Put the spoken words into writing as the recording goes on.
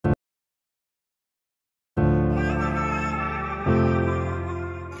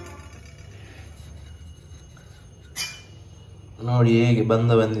ನೋಡಿ ಹೇಗೆ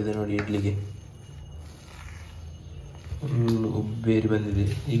ಬಂದಿದೆ ನೋಡಿ ಇಡ್ಲಿಗೆ, ಉಬ್ಬೇರಿ ಬಂದಿದೆ.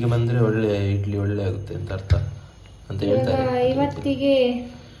 ಈಗ ಬಂದ್ರೆ ಒಳ್ಳೆ ಇಡ್ಲಿ ಒಳ್ಳೆ ಆಗುತ್ತೆ ಅಂತ ಅರ್ಥ ಅಂತ ಹೇಳ್ತಾರೆ. ಇವತ್ತಿಗೆ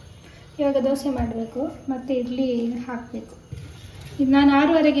ಇವಾಗ ದೋಸೆ ಮಾಡಬೇಕು ಮತ್ತೆ ಇಡ್ಲಿ ಹಾಕಬೇಕು. ಇದು ನಾನು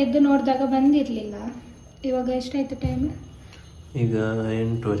 6:30ಗೆ ಎದ್ದು ನೋಡಿದಾಗ ಬಂದಿರಲಿಲ್ಲ. ಇವಾಗ ಎಷ್ಟಾಯ್ತು ಟೈಮ್? ಈಗ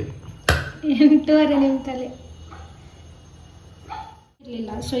 8:30. 8:30 ನಿಮ್ಮ ತಲೆ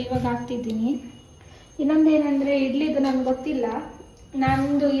ಇರಲಿಲ್ಲ. ಸೊ ಇವಾಗ ಹಾಕ್ತಿದ್ದೀನಿ. ಇನ್ನೊಂದೇನೆಂದರೆ ಇಡ್ಲಿದು ನನಗೆ ಗೊತ್ತಿಲ್ಲ,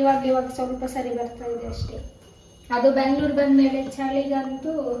 ನಂದು ಇವಾಗ ಸ್ವಲ್ಪ ಸರಿ ಬರ್ತಾ ಇದೆ ಅಷ್ಟೇ. ಅದು ಬೆಂಗಳೂರು ಬಂದಮೇಲೆ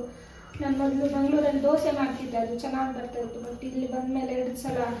ಚಳಿಗಂತೂ ನಾನು ಮೊದಲು ಬೆಂಗಳೂರಲ್ಲಿ ದೋಸೆ ಮಾಡ್ತಿದ್ದೆ, ಅದು ಚೆನ್ನಾಗಿ ಬರ್ತಾ ಇತ್ತು. ಬಟ್ ಇಲ್ಲಿ ಬಂದಮೇಲೆ 2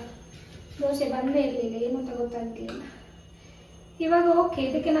 ಸಲ ದೋಸೆ ಬಂದೇ ಇರಲಿಲ್ಲ, ಏನು ಅಂತ ಗೊತ್ತಾಗಲಿಲ್ಲ. ಇವಾಗ ಓಕೆ.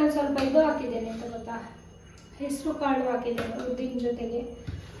 ಇದಕ್ಕೆ ನಾನು ಸ್ವಲ್ಪ ಇದು ಹಾಕಿದ್ದೇನೆ ಅಂತ ಗೊತ್ತಾ, ಹೆಸರು ಕಾಳು ಹಾಕಿದ್ದೇನೆ ಉದ್ದಿನ ಜೊತೆಗೆ.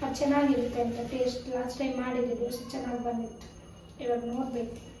 ಅದು ಚೆನ್ನಾಗಿರುತ್ತೆ ಅಂತ ಟೇಸ್ಟ್. ಲಾಸ್ಟ್ ಟೈಮ್ ಮಾಡಿದ್ದೆ ದೋಸೆ ಚೆನ್ನಾಗಿ ಬಂದಿತ್ತು. ಇವಾಗ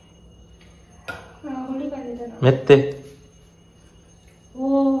ನೋಡ್ಬೇಕು. ಹುಳಿ ಬಂದಿದೆ ಮೆತ್ತೆ. ಓ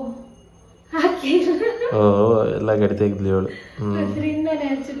ಹಾಕಿ ಎಲ್ಲ ಗಡಿ ತೆಗೆದ್ಲಿ ಅವಳು. ಅದರಿಂದನೇ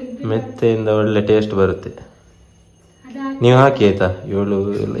ಆಕ್ಚುಲಿ ಮೆತ್ತೆಯಿಂದ ಒಳ್ಳೆ ಟೇಸ್ಟ್ ಬರುತ್ತೆ. ನೀವು ಹಾಕಿ ಆಯ್ತಾ?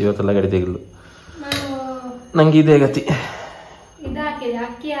 ಇವತ್ತೆಲ್ಲ ಗಡಿ ತೆಗೆದ್ಲು. ನಂಗೆ ಇದೇ ಗತಿ. ಇದು ಹಾಕಿದೆ,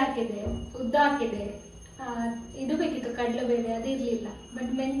 ಅಕ್ಕಿ ಹಾಕಿದೆ, ಉದ್ದ ಹಾಕಿದೆ. ಇದು ಬೇಕಿತ್ತು ಕಡಲೆಬೇಳೆ, ಅದು ಇರ್ಲಿಲ್ಲ.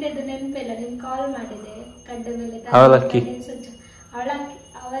 ಬಟ್ ಮೆಂತೆದು ನೆನಪಿಲ್ಲ, ನಿಮ್ಗೆ ಕಾಲ್ ಮಾಡಿದೆ. ಕಡಲೆಬೇಳೆ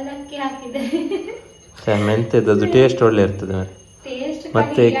ಅವಲಕ್ಕಿ ಹಾಕಿದೆ. ಮೆಂತೆದು ಟೇಸ್ಟ್ ಒಳ್ಳೆ ಇರ್ತದೆ.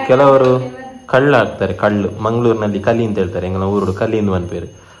 ಮತ್ತೆ ಕೆಲವರು ಕಳ್ಳು ಹಾಕ್ತಾರೆ. ಕಳ್ಳು ಮಂಗಳೂರಿನಲ್ಲಿ ಕಲಿ ಅಂತ ಹೇಳ್ತಾರೆ. ಎಂಗ ಊರು ಕಲಿಯಿಂದ ಒಂದು ಬೇರೆ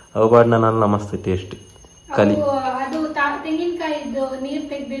ಅವು ಬಾಡ್ನ ನನ್ನ ಮಸ್ತ್ ಟೇಸ್ಟ್. ಕಲಿ ಅದು ತೆಂಗಿನಕಾಯಿದ್ದು ನೀರು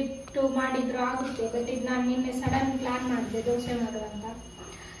ತೆಗೆದಿಟ್ಟು ಮಾಡಿದ್ರು ಆಗುತ್ತೆ. ಬಟ್ ಇದು ನಾನು ನಿನ್ನೆ ಸಡನ್ ಪ್ಲಾನ್ ಮಾಡಿದೆ ದೋಸೆ ಮಾಡುವಂತ.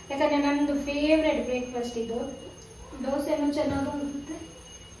 ಯಾಕಂದ್ರೆ ನನ್ನದು ಫೇವ್ರೆಟ್ ಬ್ರೇಕ್ಫಾಸ್ಟ್ ಇದು. ದೋಸೆನೂ ಚೆನ್ನಾಗುತ್ತೆ.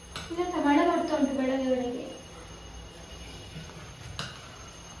 ಇದೆಂತ ಮಳೆ ಬರ್ತಾ ಉಂಟು ಬೆಳಗ್ಗೆ.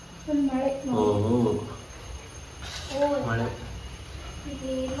 ಒಂದು ಮಳೆ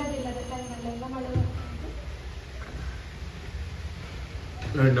ಇಲ್ಲದಿಲ್ಲದ ಟೈಮಲ್ಲೆಲ್ಲ ಮಳೆ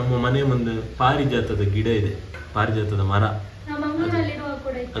ನೋಡಿ. ನಮ್ಮ ಮನೆ ಮುಂದೆ ಪಾರಿಜಾತದ ಗಿಡ ಇದೆ, ಪಾರಿಜಾತದ ಮರ.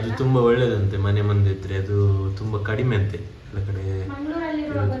 ಅದು ತುಂಬಾ ಒಳ್ಳೇದಂತೆ ಮನೆ ಮುಂದೆ ಇದ್ರೆ. ಅದು ತುಂಬಾ ಕಡಿಮೆ ಅಂತೆ ಎಲ್ಲ ಕಡೆ.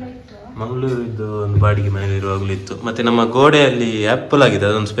 ಮಂಗಳೂರಿದ್ದು ಒಂದು ಬಾಡಿಗೆ ಮನೆಯಲ್ಲಿ ಇರುವಾಗಲೂ ಇತ್ತು. ಮತ್ತೆ ನಮ್ಮ ಗೋಡೆಯಲ್ಲಿ ಆ್ಯಪಲ್ ಆಗಿದೆ,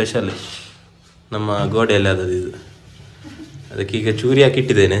 ಅದೊಂದು ಸ್ಪೆಷಲ್ ನಮ್ಮ ಗೋಡೆಯಲ್ಲಿ ಆದದ್ದು ಇದು. ಅದಕ್ಕೆ ಈಗ ಚೂರಿ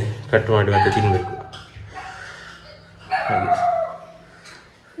ಹಾಕಿಟ್ಟಿದ್ದೇನೆ, ಕಟ್ ಮಾಡಿ ಮತ್ತೆ ತಿನ್ಬೇಕು.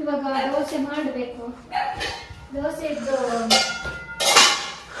 ಇವಾಗ ದೋಸೆ ಮಾಡಬೇಕು. ದೋಸೆದ್ದು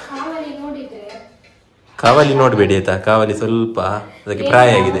ಕಾವಲಿ ನೋಡ್ಬೇಡಿ ಆಯ್ತಾ? ಕಾವಲಿ ಸ್ವಲ್ಪ ಅದಕ್ಕೆ ಪ್ರಾಯ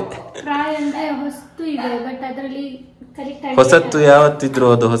ಆಗಿದೆ. ಹೊಸತ್ತು ಯಾವತ್ತಿದ್ರು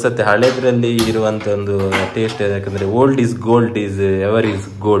ಅದು ಹೊಸತ್ತೆ. ಹಳೆದ್ರಲ್ಲಿ ಇರುವಂತ ಒಂದು ಟೇಸ್ಟ್. ಯಾಕಂದ್ರೆ old is gold is ever is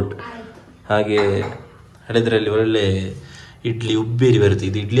gold. ಹಾಗೆ ಹಳೆದ್ರಲ್ಲಿ ಒಳ್ಳೆ ಇಡ್ಲಿ ಉಬ್ಬೇರಿ ಬರುತ್ತೆ.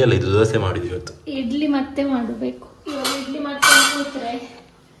 ಇದು ಇಡ್ಲಿ ಅಲ್ಲ, ಇದು ದೋಸೆ ಮಾಡಿದ್ವಿ ಇವತ್ತು. ಇಡ್ಲಿ ಮತ್ತೆ ಮಾಡಬೇಕು. ಇಡ್ಲಿ ಮಾಡ್ಕೊಂಡು ಕೂತ್ರೆ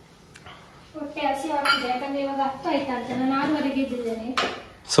ಹೊಟ್ಟೆ ಹಸಿ ಆಗ್ತಿದೆ. ಯಾಕಂದ್ರೆ ಇವಾಗ 10 ಆಯ್ತಾ ಅಂತ. ನಾನು 6:30ಗೆ ಎದ್ದಿದ್ದೇನೆ.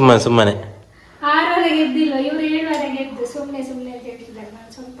 ಸುಮ್ಮನೆ 6:30ಗೆ ಎದ್ದಿಲ್ಲ, ಇವ್ರು 7:30ಗೆ ಎದ್ದು ಸುಮ್ಮನೆ ಅಂತ ಹೇಳ್ತಿದ್ದಾರೆ. ನಾನು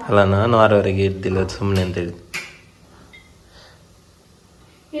ಸ್ವಲ್ಪ ಅಲ್ಲ, ನಾನು 6:30ಗೆ ಎದ್ದಿಲ್ಲ, ಸುಮ್ಮನೆ ಅಂತ ಹೇಳಿ.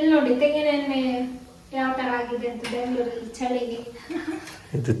 ಇಲ್ಲಿ ನೋಡಿ ತೆಂಗಿನೆಣ್ಣೆ ಯಾವ ತರ ಆಗಿದೆ ಅಂತ ಬೆಂಗಳೂರಲ್ಲಿ ಚಳಿಗೆ.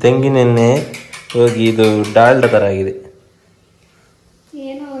 ಇದು ತೆಂಗಿನೆಣ್ಣೆ ಹೋಗಿ ಇದು ಡಾಲ್ಡ ತರ ಆಗಿದೆ.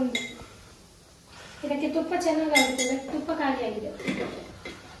 ಏನೋ ಒಂದು ಇದಕ್ಕೆ ತುಪ್ಪ ಚೆನ್ನಾಗಾಗುತ್ತದೆ. ತುಪ್ಪ ಖಾಲಿ ಆಗಿದೆ.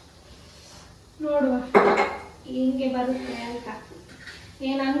 ನೋಡುವ ಹಿಂಗೆ ಬರುತ್ತೆ ಅಂತ.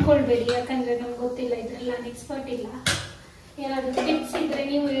 ಏನು ಅನ್ಕೊಳ್ಬೇಡಿ, ಯಾಕಂದ್ರೆ ನಮ್ಗೆ ಗೊತ್ತಿಲ್ಲ, ಇದ್ರಲ್ಲಿ ನಾನು ಎಕ್ಸ್ಪರ್ಟ್ ಇಲ್ಲ. ಏನಾದರೂ ಟಿಪ್ಸ್ ಇದ್ರೆ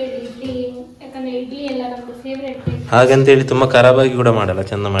ನೀವು ಹೇಳಿ. ಇಡ್ಲಿ, ಯಾಕಂದ್ರೆ ಇಡ್ಲಿ ಎಲ್ಲ ನಮ್ದು ಫೇವ್ರೆಟ್. ಹಾಗಂತೇಳಿ ತುಂಬಾ ಖರಾಬಾಗಿ ಕೂಡ ಮಾಡಲ್ಲ,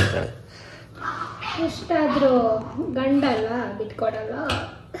 ಚಂದ ಮಾಡ್ತಾಳೆ. ಎಷ್ಟಾದ್ರೂ ಗಂಡಲ್ಲ, ಬಿಟ್ಕೊಡಲ್ಲ.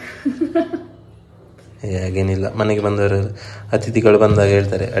 ಹಾಗೇನಿಲ್ಲ, ಮನೆಗೆ ಬಂದವರು ಅತಿಥಿಗಳು ಬಂದಾಗ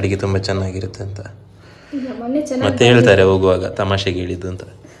ಹೇಳ್ತಾರೆ ಅಡಿಗೆ ತುಂಬಾ ಚೆನ್ನಾಗಿರುತ್ತೆ ಅಂತ. ಮತ್ತೆ ಹೇಳ್ತಾರೆ ಹೋಗುವಾಗ ತಮಾಷೆಗೆ ಹೇಳಿದ್ದು ಅಂತ.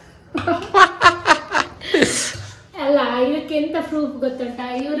 ಅಲ್ಲ, ಇದಕ್ಕೆ ಎಂತ ಪ್ರೂಫ್ ಗೊತ್ತುಂಟಾ?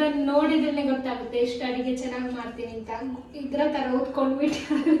 ಇವರನ್ನು ನೋಡಿದ್ರೆ ಗೊತ್ತಾಗುತ್ತೆ ಎಷ್ಟು ಅಡಿಗೆ ಚೆನ್ನಾಗಿ ಮಾಡ್ತೀನಿ ಅಂತ. ಇದ್ರ ತರ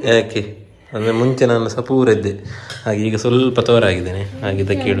ಓದ್ಕೊಂಡ್ಬಿಟ್ಟು. ಯಾಕೆ ಅಂದ್ರೆ ಮುಂಚೆ ನಾನು ಸಪೂರ ಇದ್ದೆ, ಹಾಗೆ ಈಗ ಸ್ವಲ್ಪ ತೋರಾಗಿದ್ದೇನೆ.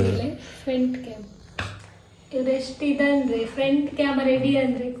 ಹಾಗಿದ್ದ ಕೇಳುದು front cam ಇವರೆಷ್ಟು ಇದಂದ್ರೆ front cam ready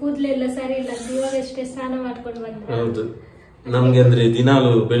ಅಂದ್ರೆ ಕೂದಲೆಲ್ಲ ಸರಿ ಇಲ್ಲ ಅಂತ ಇವಾಗ ಎಷ್ಟೇ ಸ್ನಾನ ಮಾಡ್ಕೊಂಡು ಬಂದ್ರೆ. ಹೌದು, ನಮ್ಗೆ ಅಂದ್ರೆ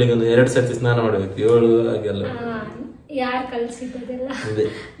ದಿನಾಲು ಬೆಳಿಗ್ಗೆ 2 ಸರ್ತಿ ಸ್ನಾನ ಮಾಡ್ಬೇಕು. 7 ಹಾಗೆಲ್ಲ ಯಾರು ಕಲ್ಸಿದ್ದೆಲ್ಲ.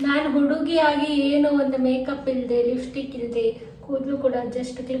 ನಾನು ಹುಡುಗಿಯಾಗಿ ಏನು ಒಂದು ಮೇಕಪ್ ಇಲ್ದೆ, ಲಿಪ್ಸ್ಟಿಕ್ ಇಲ್ದೆ, ಕೂದಲು ಕೂಡ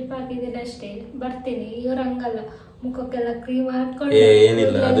ಜಸ್ಟ್ ಕ್ಲಿಪ್ ಹಾಕಿದ್ದೇನೆ ಅಷ್ಟೇ, ಬರ್ತೀನಿ. ಇವ್ರ ಹಂಗಲ್ಲ, ಮುಖಕ್ಕೆಲ್ಲ ಕ್ರೀಮ್ ಹಾಕೊಂಡು.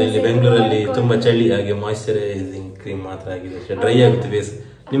 ಏನಿಲ್ಲ, ಅದು ಇಲ್ಲಿ ಬೆಂಗಳೂರಲ್ಲಿ ತುಂಬಾ ಚಳಿ, ಹಾಗೆ ಮಾಯಿಶ್ಚರೈಸಿಂಗ್ ಕ್ರೀಮ್ ಮಾತ್ರ ಆಗಿದೆ ಅಷ್ಟೇ. ಡ್ರೈ ಆಗುತ್ತೆ ಫೇಸ್.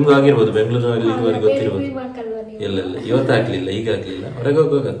 ನಿಮ್ಗೂ ಆಗಿರ್ಬೋದು, ಬೆಂಗಳೂರಿನಲ್ಲಿ ಇದುವರೆಗೆ ಗೊತ್ತಿರ್ಬೋದು. ಇಲ್ಲ ಇವತ್ತು ಹಾಕ್ಲಿಲ್ಲ, ಈಗ ಹಾಕ್ಲಿಲ್ಲ. ಹೊರಗೆ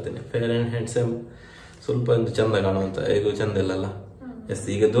ಹೋಗುವಾಗ ಹಾಕ್ತೇನೆ. ಫೇರ್ ಅಂಡ್ ಹ್ಯಾಂಡ್ಸಮ್, ಸ್ವಲ್ಪ ಒಂದು ಚಂದ ಕಾಣುವಂತ. ಈಗ ಚಂದ ಇಲ್ಲಲ್ಲ. ಎಸ್,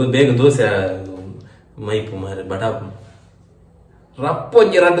 ಈಗ ಬೇಗ ದೋಸೆ ಮೈಪು ಮಾರೆ ಬಟಾಪು. ರಪ್ಪ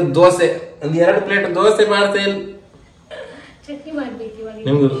ಒಂದ್ 2 ದೋಸೆ, ಒಂದ್ 2 ಪ್ಲೇಟ್ ದೋಸೆ ಮಾಡ್ತಾ ಇಲ್ಲ. ಚಟ್ನಿ ಮಾಡ್ಬೇಕು ಇವಾಗ.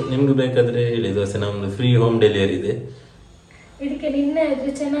 ನಿಮ್ಗೂ ಬೇಕಾದ್ರೆ ಹೇಳಿ ದೋಸೆ, ನಮ್ದು ಫ್ರೀ ಹೋಮ್ ಡೆಲಿವರಿ ಇದೆ. ಇದಕ್ಕೆ ನಿನ್ನೆ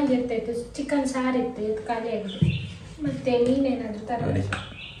ಇದ್ರೆ ಚೆನ್ನಾಗಿರ್ತಾಯಿತ್ತು, ಚಿಕನ್ ಸಾರು ಇತ್ತು, ಇದು ಖಾಲಿ ಆಗಿದೆ. ಮತ್ತೆ ನೀನೇನಾದ್ರು ತರ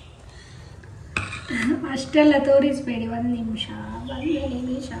ಅಷ್ಟೆಲ್ಲ ತೋರಿಸ್ಬೇಡಿ. 1 ನಿಮಿಷ.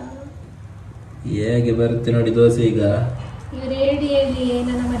 ಹೇಗೆ ಬರುತ್ತೆ ನೋಡಿ ದೋಸೆ ಈಗ. ಇವ್ರು ಹೇಳಿ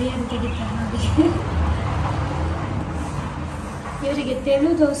ನನ್ನ ಮರ್ಯಾದೆ ತೆಗಿತಾರೆ ನೋಡಿ. ಇವರಿಗೆ ತೆಳು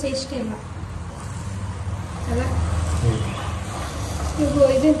ದೋಸೆ ಇಷ್ಟ ಇಲ್ಲ ಅಲ್ಲ.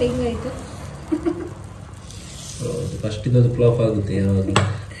 ಇದನ್ನು ತೆಗಿವಾಯ್ತು. ಫಸ್ಟ್ ಇದೊಂದು ಫ್ಲಾಪ್ ಆಗುತ್ತೆ ಯಾವಾಗಲೂ,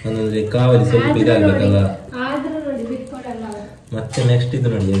 ಅಂದ್ರೆ ಕಾವಲಿ ಸ್ವಲ್ಪ ಇದಾಗಬೇಕಲ್ಲ. ಆದ್ರೂ ನೋಡಿ ಬಿಟ್ಕೊಡಲ್ಲ ಅವರು. ಮತ್ತೆ ನೆಕ್ಸ್ಟ್ ಇದು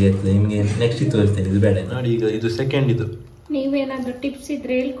ನೋಡಿ ಹೇಗೆ ಆಗ್ತದೆ ನಿಮ್ಗೆ. ನೆಕ್ಸ್ಟ್ ಇದು ತೋರಿಸ್ತೇನೆ, ಇದು ಬೇಡ ನೋಡಿ. ಈಗ ಇದು ಸೆಕೆಂಡ್. ಇದು ನೀವೇನಾದ್ರೂ ಟಿಪ್ಸ್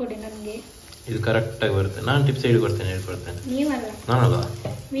ಇದ್ರೆ ಹೇಳ್ಕೊಡಿ ನನಗೆ. ಇದು ಕರೆಕ್ಟ್ ಆಗಿ ಬರುತ್ತೆ. ನಾನು ಟಿಪ್ಸ್ ಹೇಳ್ಕೊಡ್ತೇನೆ. ನೀವಲ್ಲ, ನಾನಲ್ಲ,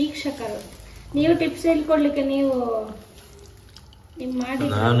 ವೀಕ್ಷಕರು. ನೀವು ಟಿಪ್ಸ್ ಹೇಳ್ಕೊಡ್ಲಿಕ್ಕೆ ನೀವು ಮಾಡಿ.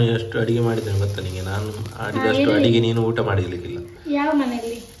 ನಾನು ಎಷ್ಟು ಅಡಿಗೆ ಮಾಡಿದ್ದೇನೆ ಗೊತ್ತಾ ನಿಮಗೆ? ನಾನು ಆಡಿದಷ್ಟು ಅಡಿಗೆ ನೀನು ಊಟ ಮಾಡಿರ್ಲಿಕ್ಕಿಲ್ಲ. ಯಾವ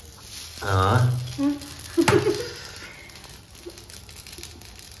ಮನೆಯಲ್ಲಿ?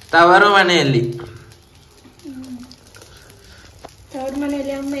 ತವರು ಮನೆಯಲ್ಲಿ. ತವರು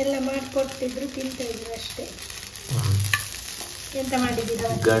ಮನೆಯಲ್ಲಿ ಅಮ್ಮ ಎಲ್ಲ ಮಾಡಿಕೊಡ್ತಿದ್ರು, ತಿಂತಾ ಇದ್ರು ಅಷ್ಟೇ. ಎಂತ ಮಾಡಿದ್ದೀರಾ?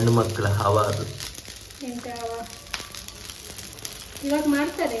 ಗಂಡು ಮಕ್ಕಳ ಹವಾ ಅದು. ಎಂತ ಇವಾಗ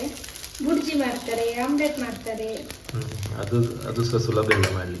ಮಾಡ್ತಾರೆ, ಬುರ್ಜಿ ಮಾಡ್ತಾರೆ, ಆಮ್ಲೆಟ್ ಮಾಡ್ತಾರೆ. ಅದು ಸಹ ಸುಲಭ ಇಲ್ಲ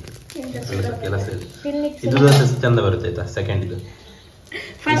ಮಾಡ್ಲಿಕ್ಕೆ, ಕೆಲಸ ಇದೆ. ಇದು ದೋಸೆ ಚಂದ ಬರುತ್ತೆ ಆಯ್ತಾ. ಸೆಕೆಂಡ್ ಇದು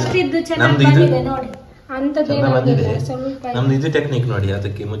ಫಸ್ಟ್ ಇದ್ದು ಚೆನ್ನಾಗಿ ಬಂದಿದೆ ನೋಡಿ. ನಮ್ದು ಇದು ಟೆಕ್ನಿಕ್ ನೋಡಿ.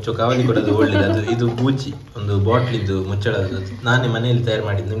 ಅದಕ್ಕೆ ಮುಚ್ಚೋ ಕಾವಲಿ ಕೊಡೋದು ಒಳ್ಳೇದು. ಅದು ಇದು ಬೂಚಿ, ಒಂದು ಬಾಟ್ಲಿದ್ದು ಮುಚ್ಚಳ. ನಾನೇ ಮನೆಯಲ್ಲಿ ತಯಾರು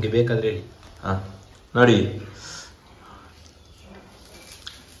ಮಾಡಿದ್ದು, ನಿಮ್ಗೆ ಬೇಕಾದ್ರೆ ಹೇಳಿ. ನೋಡಿ,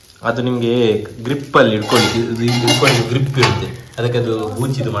 ಅದು ನಿಮ್ಗೆ ಗ್ರಿಪ್ ಅಲ್ಲಿ ಇಟ್ಕೊಳ್ಳಿ ಗ್ರಿಪ್ ಇರುತ್ತೆ. ಅದಕ್ಕೆ ಅದು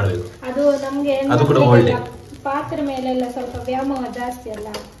ಬೂಚಿದು ಮಾಡ್ಬೇಕು. ಅದು ನಮ್ಗೆ ಅದು ಕೂಡ ಒಳ್ಳೆ. ಪಾತ್ರೆ ಮೇಲೆಲ್ಲ ಸ್ವಲ್ಪ ವ್ಯಾಮೋಹ ಜಾಸ್ತಿ ಅಲ್ಲ,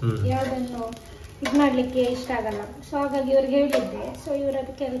 ಯಾವ್ದನ್ನು ಇದು ಮಾಡ್ಲಿಕ್ಕೆ ಇಷ್ಟ ಆಗಲ್ಲ. ಸೊ ಹಾಗಾಗಿ ಇವ್ರಿಗೆ ಹೇಳಿದ್ದೆ. ಸೊ ಇವ್ರು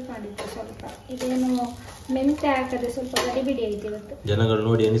ಅದಕ್ಕೆ ಹೆಲ್ಪ್ ಮಾಡಿದ್ರು ಸ್ವಲ್ಪ. ಇದೇನು ಮೆಂತೆ ಹಾಕದೆ ಸ್ವಲ್ಪ ಗಡಿಬಿಡಿ ಐತೆ ಇವತ್ತು. ಜನಗಳು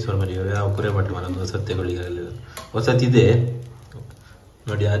ನೋಡಿ ಎನಿಸುವ ಮರಿ ಯಾವ ಕುರೆ ಬಟ್ಟೆ ಮಾಡೋದು. ಹೊಸತೆಗಳಿಗಾಗಲಿ ಹೊಸತಿದೆ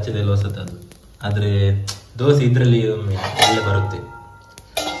ನೋಡಿ, ಆಚೆದೆಲ್ಲ ಹೊಸತದು. ಆದ್ರೆ ದೋಸೆ ಇದ್ರಲ್ಲಿ ಒಮ್ಮೆ ಒಳ್ಳೆ ಬರುತ್ತೆ.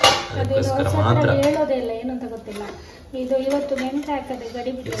 ಅದಕ್ಕೋಸ್ಕರ ಮಾತ್ರ ಹೇಳೋದೇ ಇಲ್ಲ, ಏನು ಅಂತ ಗೊತ್ತಿಲ್ಲ. ಇದು ಇವತ್ತು ಮೆಂತೆ ಹಾಕದೆ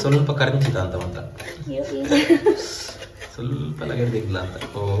ಗಡಿಬಿಡಿ. ಸ್ವಲ್ಪ ಕರಂಚಿದ ಅಂತ ಮಾತ್ರ, ಸ್ವಲ್ಪ ಲಗಡಿದಿಲ್ಲ ಅಂತ.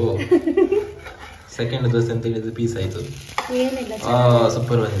 ಓಹೋ, ಸೆಕೆಂಡ್ ದೋಸೆ ಅಂತ ಹೇಳಿದ್ರೆ ಪೀಸ್ ಆಯ್ತು. ಏನಿಲ್ಲ,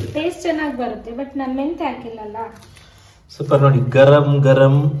 ಸೂಪರ್ ಬಂದಿದೆ. ಟೇಸ್ಟ್ ಚೆನ್ನಾಗಿ ಬರುತ್ತೆ, ಬಟ್ ನಾನು ಮೆಂತೆ ಹಾಕಿಲ್ಲಲ್ಲ. ಸೂಪರ್ ನೋಡಿ, ಗರಂ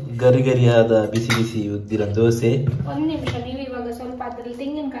ಗರಂ ಗರಿ ಗರಿಯಾದ ಬಿಸಿ ಬಿಸಿ ಉದ್ದಿನ ದೋಸೆ. 1 ನಿಮಿಷ, ನೀವು ಇವಾಗ ಸ್ವಲ್ಪ ಅದ್ರಲ್ಲಿ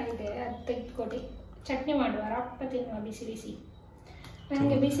ತೆಂಗಿನಕಾಯಿ ಇದೆ, ಅದು ತೆಗೆದುಕೊಡಿ. ಚಟ್ನಿ ಮಾಡುವ, ರಪ್ಪ ತಿನ್ನುವ ಬಿಸಿ ಬಿಸಿ.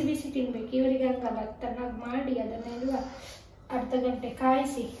 ನನಗೆ ಬಿಸಿ ಬಿಸಿ ತಿನ್ಬೇಕು, ಇವರಿಗೆ ಹಂಗಲ್ಲ. ಚೆನ್ನಾಗಿ ಮಾಡಿ ಅದನ್ನೆಲ್ಲ ಅರ್ಧ ಗಂಟೆ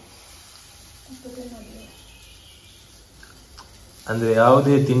ಕಾಯಿಸಿ. ಅಂದ್ರೆ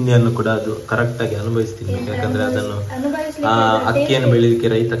ಯಾವುದೇ ತಿಂಡಿಯನ್ನು ಕೂಡ ಅದು ಕರೆಕ್ಟ್ ಆಗಿ ಅನುಭವಿಸ್ತೀನಿ. ಯಾಕಂದ್ರೆ ಅದನ್ನು ಅಕ್ಕಿಯನ್ನು ಬೆಳಿಲಿಕ್ಕೆ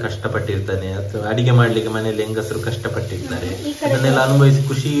ರೈತ ಕಷ್ಟಪಟ್ಟಿರ್ತಾನೆ, ಅಥವಾ ಅಡಿಗೆ ಮಾಡ್ಲಿಕ್ಕೆ ಮನೆಯಲ್ಲಿ ಹೆಂಗಸರು ಕಷ್ಟಪಟ್ಟಿರ್ತಾರೆ. ಅದನ್ನೆಲ್ಲ ಅನುಭವಿಸಿ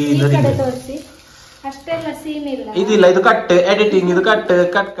ಖುಷಿಯಿಂದ ತೋರಿಸಿ. ಅಷ್ಟೆಲ್ಲ ಸೀನ್ ಇಲ್ಲ, ಇದಿಲ್ಲ. ಇದು ಕಟ್ ಎಡಿಟಿಂಗ್, ಇದು ಕಟ್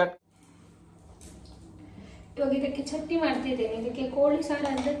ಕಟ್ ಕಟ್. ಇವಾಗ ಇದಕ್ಕೆ ಚಟ್ನಿ ಮಾಡ್ತಿದ್ದೇನೆ. ಇದಕ್ಕೆ ಕೋಳಿ ಸಾರು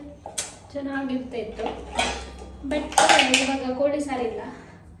ಅಂದ್ರೆ ಚೆನ್ನಾಗಿರ್ತಾ ಇತ್ತು, ಬಟ್ ಇವಾಗ ಕೋಳಿ ಸಾರಿಲ್ಲ.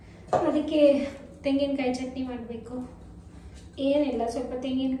 ಅದಕ್ಕೆ ತೆಂಗಿನಕಾಯಿ ಚಟ್ನಿ ಮಾಡಬೇಕು. ಏನಿಲ್ಲ, ಸ್ವಲ್ಪ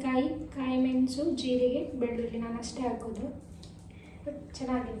ತೆಂಗಿನಕಾಯಿ, ಕಾಯಿ ಮೆಣಸು, ಜೀರಿಗೆ, ಬೆಳ್ಳುಳ್ಳಿ, ನಾನು ಅಷ್ಟೇ ಹಾಕೋದು. ಬಟ್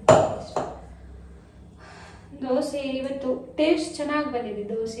ಚೆನ್ನಾಗಿರುತ್ತೆ. ದೋಸೆ ಇವತ್ತು ಟೇಸ್ಟ್ ಚೆನ್ನಾಗಿ ಬಂದಿದೆ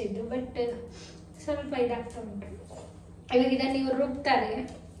ದೋಸೆದ್ದು, ಬಟ್ ಸ್ವಲ್ಪ ಇದಾಗ್ತಾ ಉಂಟು. ಇವಾಗ ಇದನ್ನು ಇವರು ರುಬ್ತಾರೆ.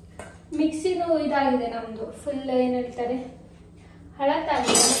 ಮಿಕ್ಸಿನೂ ಇದಾಗಿದೆ ನಮ್ಮದು, ಫುಲ್ ಏನು ಹೇಳ್ತಾರೆ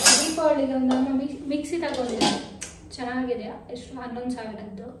ಹಳತ್ತಾಗಿದೆ. ದೀಪಾವಳಿಗೆ ಒಂದು ಮಿಕ್ಸಿ ತಗೊಂಡಿದೆ, ಚೆನ್ನಾಗಿದೆ. ಎಷ್ಟು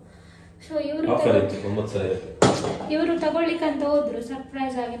 11,000ದ್ದು. ಸೊ ಇವರು ತಗೊಳ್ಳಿಕ್ಕಂತ ಹೋದ್ರು,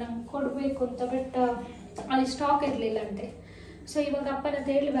 ಸರ್ಪ್ರೈಸ್ ಆಗಿ ನಮ್ಗೆ ಕೊಡಬೇಕು ಅಂತ. ಬಟ್ ಅಲ್ಲಿ ಸ್ಟಾಕ್ ಇರಲಿಲ್ಲ ಅಂತೆ. ಸೊ ಇವಾಗ ಅಪ್ಪನ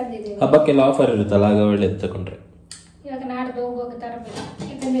ಹತ್ರ ಹೇಳಿ ಬಂದಿದ್ದೇವೆ. ಹಬ್ಬಕ್ಕೆಲ್ಲ ಆಫರ್ ಇರುತ್ತಲ್ಲ, ಆಗ ಒಳ್ಳೇದು ತಗೊಂಡ್ರೆ. ಇವಾಗ ನಾಡ್ದು ಹೋಗುವಾಗ ತರಬೇಕು,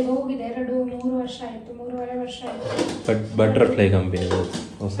 ಯಾಕಂದ್ರೆ ಇದು ಹೋಗಿದೆ 2-3 ವರ್ಷ ಆಯಿತು, 3.5 ವರ್ಷ ಆಯಿತು. ಬಟರ್ಫ್ಲೈ ಕಂಪನಿ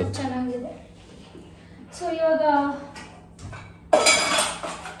ಚೆನ್ನಾಗಿದೆ. ಸೊ ಇವಾಗ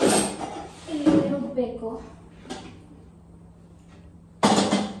ಇಲ್ಲಿ ರುಬ್ಬೇಕು.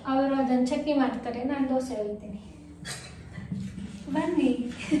 ಅವರು ಅದನ್ನು ಚಟ್ನಿ ಮಾಡ್ತಾರೆ, ನಾನು ದೋಸೆ ಹೊಯ್ತೀನಿ. ಬನ್ನಿ.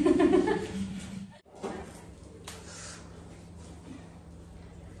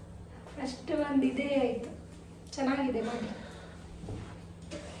 ಅಷ್ಟು ಒಂದು ಇದೇ ಆಯಿತು, ಚೆನ್ನಾಗಿದೆ ಮಾಡಿ.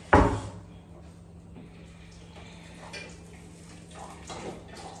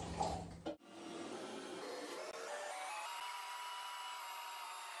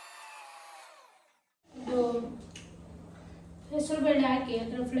 ಹೆಸರು ಬೇಳೆ ಹಾಕಿ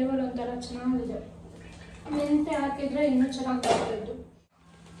ಅದರ ಫ್ಲೇವರ್ ಒಂಥರ ಚೆನ್ನಾಗಿದೆ. ಮೆಂತೆ ಹಾಕಿದ್ರೆ ಇನ್ನೂ ಚೆನ್ನಾಗಿ ಬರ್ತದ್ದು.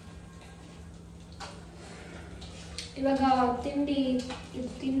 ಇವಾಗ ತಿಂಡಿ ಇದು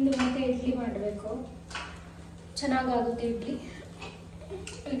ತಿಂದು ಮತ್ತೆ ಇಡ್ಲಿ ಮಾಡಬೇಕು. ಚೆನ್ನಾಗಾಗುತ್ತೆ ಇಡ್ಲಿ.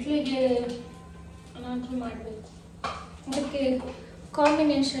 ಇಡ್ಲಿಗೆ ಏನಾದರೂ ಮಾಡಬೇಕು. ಅದಕ್ಕೆ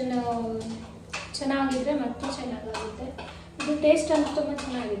ಕಾಂಬಿನೇಷನ್ ಚೆನ್ನಾಗಿದ್ರೆ ಮತ್ತೆ ಚೆನ್ನಾಗಾಗುತ್ತೆ. ಇದು ಟೇಸ್ಟ್ ಅಂತೂ ತುಂಬ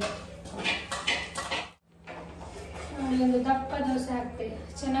ಚೆನ್ನಾಗಿದೆ. ಒಂದು ದಪ್ಪ ದೋಸೆ ಹಾಕ್ತೇವೆ,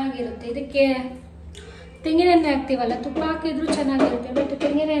 ಚೆನ್ನಾಗಿರುತ್ತೆ. ಇದಕ್ಕೆ ತೆಂಗಿನೆಣ್ಣೆ ಹಾಕ್ತೀವಲ್ಲ, ತುಪ್ಪ ಹಾಕಿದ್ರೂ ಚೆನ್ನಾಗಿರುತ್ತೆ. ಬಟ್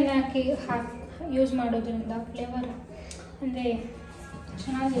ತೆಂಗಿನೆಣ್ಣೆ ಹಾಕಿ ಯೂಸ್ ಮಾಡೋದ್ರಿಂದ ಫ್ಲೇವರ್ ಅಂದರೆ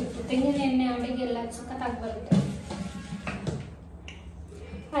ಚೆನ್ನಾಗಿರುತ್ತೆ. ತೆಂಗಿನೆಣ್ಣೆ ಅಡುಗೆಲ್ಲ ಸಖತ್ತಾಗಿ ಬರುತ್ತೆ.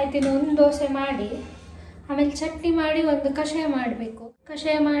 ಆಯ್ತು, ಇನ್ನು ಒಂದು ದೋಸೆ ಮಾಡಿ ಆಮೇಲೆ ಚಟ್ನಿ ಮಾಡಿ ಒಂದು ಕಷಾಯ ಮಾಡಬೇಕು.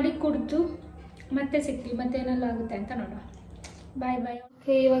 ಕಷಾಯ ಮಾಡಿ ಕುಡಿದು ಮತ್ತೆ ಸಿಗ್ತೀವಿ. ಮತ್ತೆ ಏನೆಲ್ಲ ಆಗುತ್ತೆ ಅಂತ ನೋಡುವ. ಬಾಯ್ ಬಾಯ್.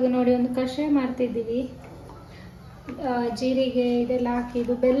 ಓಕೆ, ಇವಾಗ ನೋಡಿ ಒಂದು ಕಷಾಯ ಮಾಡ್ತಿದ್ದೀವಿ. ಜೀರಿಗೆ ಇದೆಲ್ಲ ಹಾಕಿ,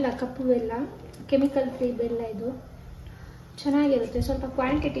 ಇದು ಬೆಲ್ಲ, ಕಪ್ಪು ಬೆಲ್ಲ, ಕೆಮಿಕಲ್ ಫ್ರೀ ಬೆಲ್ಲ. ಇದು ಚೆನ್ನಾಗಿರುತ್ತೆ. ಸ್ವಲ್ಪ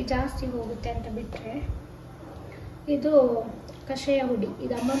ಕ್ವಾಂಟಿಟಿ ಜಾಸ್ತಿ ಹೋಗುತ್ತೆ ಅಂತ ಬಿಟ್ಟರೆ. ಇದು ಕಷಾಯ ಹುಡಿ,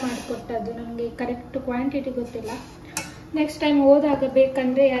 ಇದು ಅಮ್ಮ ಮಾಡಿಕೊಟ್ಟದ್ದು. ನನಗೆ ಕರೆಕ್ಟ್ ಕ್ವಾಂಟಿಟಿ ಗೊತ್ತಿಲ್ಲ. ನೆಕ್ಸ್ಟ್ ಟೈಮ್ ಹೋದಾಗ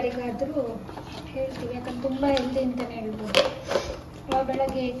ಬೇಕಂದರೆ ಯಾರಿಗಾದರೂ ಹೇಳ್ತೀವಿ. ಯಾಕಂದ್ರೆ ತುಂಬ ಹೆಲ್ದಿ ಅಂತಲೇ ಹೇಳ್ಬೋದು.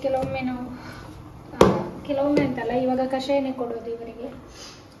 ಬೆಳಗ್ಗೆ ಕೆಲವೊಮ್ಮೆ ನಾವು ಕೆಲವೊಮ್ಮೆ ಅಂತಲ್ಲ, ಇವಾಗ ಕಷಾಯನೇ ಕೊಡೋದು ಇವರಿಗೆ.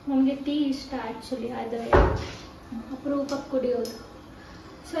 ನನಗೆ ಟೀ ಇಷ್ಟ ಆ್ಯಕ್ಚುಲಿ, ಆದರೆ ಅಪರೂಪಕ್ಕೆ ಕುಡಿಯೋದು.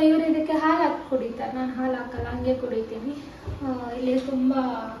 ಸೊ ಇವರು ಇದಕ್ಕೆ ಹಾಲು ಹಾಕಿ ಕುಡಿತಾರೆ. ನಾನು ಹಾಲು ಹಾಕಲ್ಲ, ಹಂಗೆ ಕುಡಿತೀನಿ. ಇಲ್ಲಿ ತುಂಬ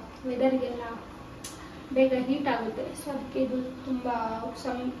ವೆದರ್ಗೆಲ್ಲ ಬೇಗ ಹೀಟ್ ಆಗುತ್ತೆ. ಸೊ ಅದಕ್ಕೆ ಇದು ತುಂಬ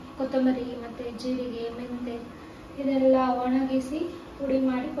ಕೊತ್ತಂಬರಿ ಮತ್ತು ಜೀರಿಗೆ, ಮೆಂತೆ ಇದೆಲ್ಲ ಒಣಗಿಸಿ ಪುಡಿ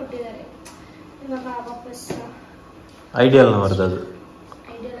ಮಾಡಿ ಕೊಟ್ಟಿದ್ದಾರೆ. ಇವಾಗ ವಾಪಸ್ ಐಡಿಯಲ್ ಅವರದ್ದು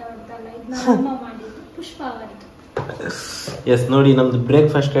ಅವ್ರದ್ದಲ್ಲ, ಇದು ಅಮ್ಮ ಮಾಡಿದ್ದು, ಪುಷ್ಪ ಅವರದ್ದು. ಎಸ್, ನೋಡಿ ನಮ್ದು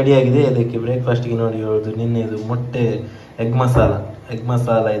ಬ್ರೇಕ್ಫಾಸ್ಟ್ ರೆಡಿ ಆಗಿದೆ. ಅದಕ್ಕೆ ಬ್ರೇಕ್ಫಾಸ್ಟ್ಗೆ ನೋಡಿ ಅವ್ರದ್ದು ನಿನ್ನೆದು ಮೊಟ್ಟೆ ಎಗ್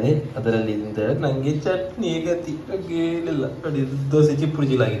ಮಸಾಲ ಇದೆ. ಅದರಲ್ಲಿ ನನಗೆ ಚಟ್ನಿ ಗತಿ ಹೇಳಿಲ್ಲ. ನೋಡಿ ದೋಸೆ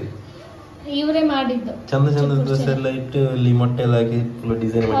ಚಿಪ್ಪುಜಿಲಾಗಿದೆ. ಇವರೇ ಮಾಡಿದ್ದು. ಚಂದ ದೋಸೆ ಎಲ್ಲ ಇಟ್ಟು ಅಲ್ಲಿ ಮೊಟ್ಟೆ ಎಲ್ಲ ಹಾಕಿ ಫುಲ್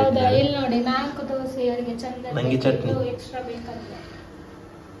ಡಿಸೈನ್ ಮಾಡಿದ್ದಾರೆ. ಇಲ್ಲಿ ನೋಡಿ 4 ದೋಸೆ ಇವರಿಗೆ ಚಂದ. ನನಗೆ ಚಟ್ನಿ ಎಕ್ಸ್ಟ್ರಾ ಬೇಕಂದ್ರೆ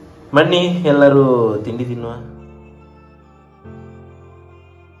ಬನ್ನಿ ಎಲ್ಲರೂ ತಿಂಡಿ ತಿನ್ನುವ.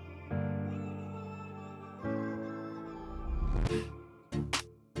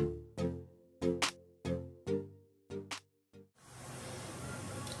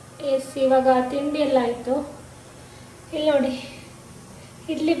 ಎಸ್, ಇವಾಗ ತಿಂಡಿ ಎಲ್ಲ ಆಯಿತು. ಇಲ್ಲಿ ನೋಡಿ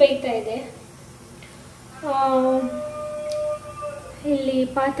ಇಡ್ಲಿ ಬೇಯ್ತಾ ಇದೆ. ಇಲ್ಲಿ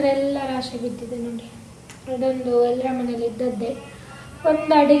ಪಾತ್ರೆ ಎಲ್ಲ ರಾಶಿ ಬಿದ್ದಿದೆ ನೋಡಿ. ಅದೊಂದು ಎಲ್ಲರ ಮನೇಲಿ ಇದ್ದದ್ದೇ.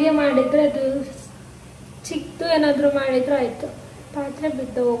 ಒಂದು ಅಡುಗೆ ಮಾಡಿದರೆ ಅದು ಚಿಕ್ಕದು ಏನಾದರೂ ಮಾಡಿದರೂ ಆಯಿತು, ಪಾತ್ರೆ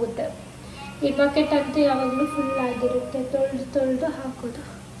ಬಿದ್ದು ಹೋಗುತ್ತೆ. ಈ ಬಕೆಟ್ ಅಂತೂ ಯಾವಾಗಲೂ ಫುಲ್ ಆಗಿರುತ್ತೆ. ತೊಳೆದು ಹಾಕೋದು.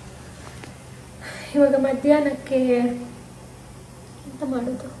 ಇವಾಗ ಮಧ್ಯಾಹ್ನಕ್ಕೆ ಎಂತ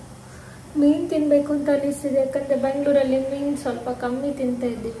ಮಾಡೋದು? ಮೀನು ತಿನ್ನಬೇಕು ಅಂತ ಅನಿಸ್ತಿದೆ. ಯಾಕಂದರೆ ಬೆಂಗಳೂರಲ್ಲಿ ಮೀನು ಸ್ವಲ್ಪ ಕಮ್ಮಿ ತಿಂತಾ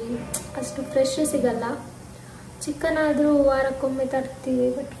ಇದ್ದೀವಿ, ಅಷ್ಟು ಫ್ರೆಶ್ ಸಿಗಲ್ಲ. ಚಿಕನ್ ಆದರೂ ವಾರಕ್ಕೊಮ್ಮೆ ತರ್ತೀವಿ,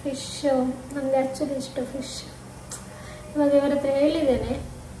 ಬಟ್ ಫಿಶ್ ನನಗೆ ಆ್ಯಕ್ಚುಲಿ ಇಷ್ಟ ಫಿಶ್. ಇವಾಗ ಇವರ ಹತ್ರ ಹೇಳಿದ್ದೇನೆ,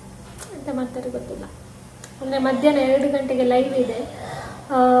 ಎಂತ ಮಾಡ್ತಾರೆ ಗೊತ್ತಿಲ್ಲ. ಅಂದರೆ ಮಧ್ಯಾಹ್ನ 2 ಗಂಟೆಗೆ ಲೈವ್ ಇದೆ.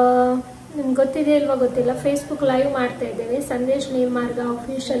 ನಿಮ್ಗೆ ಗೊತ್ತಿದೆ ಇಲ್ವಾ ಗೊತ್ತಿಲ್ಲ, ಫೇಸ್ಬುಕ್ ಲೈವ್ ಮಾಡ್ತಾ ಇದ್ದೇವೆ, ಸಂದೇಶ್ ನೀರ್ಮಾರ್ಗ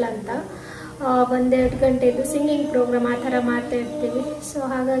ಅಫಿಷಿಯಲ್ ಅಂತ. 1-2 ಗಂಟೆದು ಸಿಂಗಿಂಗ್ ಪ್ರೋಗ್ರಾಮ್ ಆ ಥರ ಮಾಡ್ತಾ ಇರ್ತೀವಿ. ಸೊ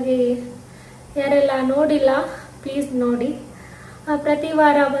ಹಾಗಾಗಿ ಯಾರೆಲ್ಲ ನೋಡಿಲ್ಲ ಪ್ಲೀಸ್ ನೋಡಿ. ಪ್ರತಿ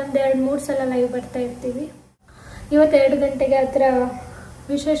ವಾರ 1-2-3 ಸಲ ಲೈವ್ ಬರ್ತಾ ಇರ್ತೀವಿ. ಇವತ್ತು 2 ಗಂಟೆಗೆ ಆ ಥರ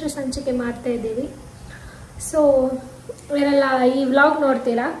ವಿಶೇಷ ಸಂಚಿಕೆ ಮಾಡ್ತಾ ಇದ್ದೀವಿ. ಸೊ ಯಾರೆಲ್ಲ ಈ ವ್ಲಾಗ್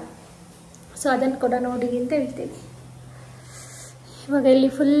ನೋಡ್ತೀರಾ, ಸೊ ಅದನ್ನು ಕೂಡ ನೋಡಿ ಅಂತ ಹೇಳ್ತೀನಿ. ಇವಾಗ ಇಲ್ಲಿ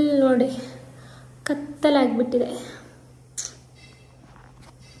ಫುಲ್ ನೋಡಿ ಕತ್ತಲಾಗಿಬಿಟ್ಟಿದೆ.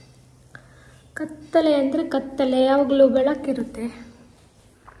 ಕತ್ತಲೆ ಅಂದರೆ ಕತ್ತಲೆ, ಯಾವಾಗಲೂ ಬೆಳಕಿರುತ್ತೆ.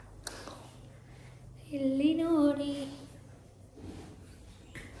 ಇಲ್ಲಿ ನೋಡಿ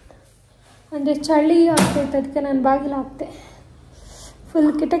ಅಂದರೆ ಚಳಿ ಆಗ್ತೈತೆ, ಅದಕ್ಕೆ ನಾನು ಬಾಗಿಲು ಹಾಕ್ತೆ.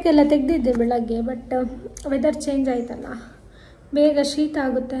 ಫುಲ್ ಕಿಟಕಿ ಎಲ್ಲ ತೆಗೆದಿದ್ದೆ ಬೆಳಗ್ಗೆ, ಬಟ್ ವೆದರ್ ಚೇಂಜ್ ಆಯ್ತಲ್ಲ, ಬೇಗ ಶೀತ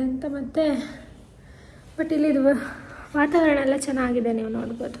ಆಗುತ್ತೆ ಅಂತ ಮತ್ತೆ. ಬಟ್ ಇಲ್ಲಿದು ವಾತಾವರಣ ಎಲ್ಲ ಚೆನ್ನಾಗಿದೆ, ನೀವು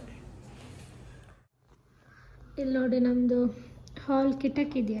ನೋಡ್ಬೋದು. ಇಲ್ಲಿ ನೋಡಿ ನಮ್ಮದು ಹಾಲ್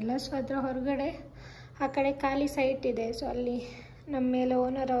ಕಿಟಕಿ ಇದೆಯಲ್ಲ, ಸೊ ಅದರ ಹೊರಗಡೆ ಆ ಕಡೆ ಖಾಲಿ ಸೈಟ್ ಇದೆ. ಸೊ ಅಲ್ಲಿ ನಮ್ಮ ಮೇಲೆ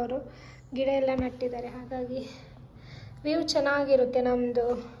ಓನರ್ ಅವರು ಗಿಡ ಎಲ್ಲ ನಟ್ಟಿದ್ದಾರೆ, ಹಾಗಾಗಿ ವ್ಯೂ ಚೆನ್ನಾಗಿರುತ್ತೆ ನಮ್ಮದು.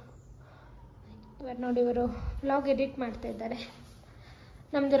 ಇವರು ನೋಡಿ, ಇವರು ವ್ಲಾಗ್ ಎಡಿಟ್ ಮಾಡ್ತಾ ಇದ್ದಾರೆ.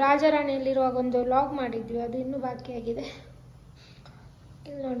 ನಮ್ಮದು ರಾಜಾರಾಣಿಯಲ್ಲಿರುವಾಗ ಒಂದು ವ್ಲಾಗ್ ಮಾಡಿದ್ವಿ, ಅದು ಇನ್ನೂ ಬಾಕಿಯಾಗಿದೆ.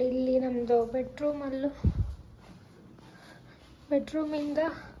 ಇಲ್ಲಿ ನೋಡಿ, ಇಲ್ಲಿ ನಮ್ಮದು ಬೆಡ್ರೂಮಿಂದ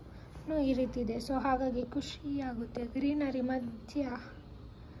ಈ ರೀತಿ ಇದೆ. ಸೊ ಹಾಗಾಗಿ ಖುಷಿ ಆಗುತ್ತೆ, ಗ್ರೀನರಿ ಮಧ್ಯ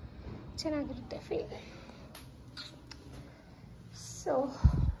ಚೆನ್ನಾಗಿರುತ್ತೆ ಫೀಲ್. ಸೊ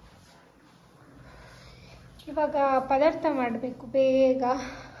ಇವಾಗ ಪದಾರ್ಥ ಮಾಡಬೇಕು ಬೇಗ.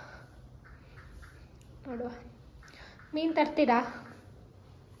 ನೋಡುವ, ಮೀನು ತರ್ತೀರಾ?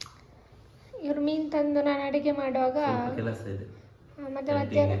 ಇವ್ರು ಮೀನು ತಂದು ನಾನು ಅಡುಗೆ ಮಾಡುವಾಗ ಕೆಲಸ ಇದೆ. ಮತ್ತೆ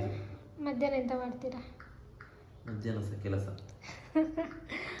ಮಧ್ಯಾಹ್ನ ಎಂತ ಮಾಡ್ತೀರಾ? ಮಧ್ಯಾಹ್ನ ಸಹ ಕೆಲಸ.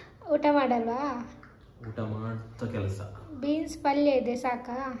 ಊಟ ಮಾಡಲ್ವಾ? ಊಟ ಮಾಡ್ತಾ ಕೆಲಸ. ಬೀನ್ಸ್ ಪಲ್ಯ ಇದೆ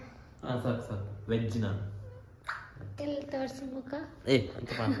ಸಾಕಾ? ಸಾಕು ಸಾಕು. ವೆಜ್ ನಾನು ಎಲ್ಲಿ ತೋರಿಸಿ ಮುಖ. ಅಂತ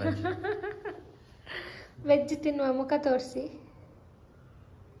ವೆಜ್ ತಿನ್ನುವ ಮುಖ ತೋರಿಸಿ.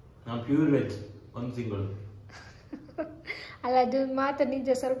 ನಾನು ಪ್ಯೂರ್ ವೆಜ್, ಒಂದು ತಿಂಗಳು. ಅಲ್ಲ, ಅದು ಮಾತ್ರ ನಿಜ.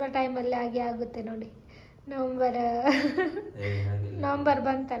 ಸ್ವಲ್ಪ ಟೈಮಲ್ಲಿ ಹಾಗೆ ಆಗುತ್ತೆ ನೋಡಿ. ನವಂಬರ್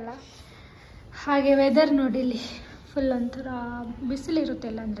ಬಂತಲ್ಲ, ಹಾಗೆ ವೆದರ್ ನೋಡಿ. ಇಲ್ಲಿ ಫುಲ್ ಒಂಥರ ಬಿಸಿಲಿರುತ್ತೆ.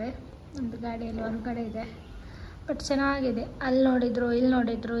 ಇಲ್ಲಾಂದರೆ ಒಂದು ಗಾಡಿಯಲ್ಲಿ ಹೊರಗಡೆ ಇದೆ, ಬಟ್ ಚೆನ್ನಾಗಿದೆ. ಅಲ್ಲಿ ನೋಡಿದ್ರು, ಇಲ್ಲಿ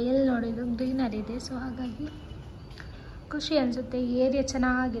ನೋಡಿದ್ರು, ಎಲ್ಲಿ ನೋಡಿದ್ರು ಗ್ರೀನರಿ ಇದೆ. ಸೊ ಹಾಗಾಗಿ ಖುಷಿ ಅನಿಸುತ್ತೆ. ಈ ಏರಿಯಾ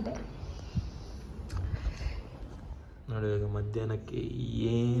ಚೆನ್ನಾಗಿದೆ ನೋಡಿ. ಇವಾಗ ಮಧ್ಯಾಹ್ನಕ್ಕೆ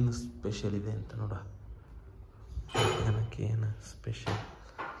ಏನು ಸ್ಪೆಷಲ್ ಇದೆ ಅಂತ ನೋಡ. ಮಧ್ಯಾಹ್ನಕ್ಕೆ ಏನು ಸ್ಪೆಷಲ್?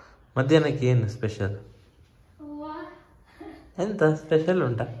 ಎಂತ ಸ್ಪೆಷಲ್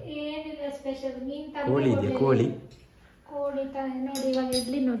ಉಂಟಾ? ಏನಿಲ್ಲ ಸ್ಪೆಷಲ್. ಕೋಳಿ ಇದೆಯಾ? ಕೋಳಿ ನೋಡಿ. ಇವಾಗ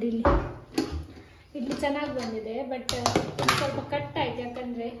ಇಡ್ಲಿ ನೋಡಿ. ಇಡ್ಲಿ ಚೆನ್ನಾಗಿ ಬಂದಿದೆ, ಬಟ್ ಸ್ವಲ್ಪ ಕಟ್ ಆಯ್ತು.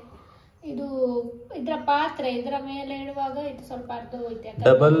 ಯಾಕಂದ್ರೆ ಇದು ಇದರ ಪಾತ್ರೆ, ಇದರ ಮೇಲೆ ಇಡುವಾಗ ಇದು ಸ್ವಲ್ಪ ಅರ್ಧ ಹೋಯ್ತು.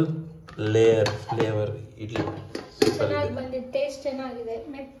 ಡಬಲ್ ಲೇಯರ್ ಫ್ಲೇವರ್ ಇಡ್ಲಿ ಚೆನ್ನಾಗಿ ಬಂದಿದೆ, ಟೇಸ್ಟ್ ಚೆನ್ನಾಗಿದೆ.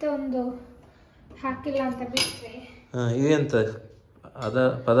 ಮತ್ತೆ ಒಂದು ಹಾಕಿಲ್ಲ ಅಂತ ಬಿಟ್ಟರೆ. ಇದೆಂತ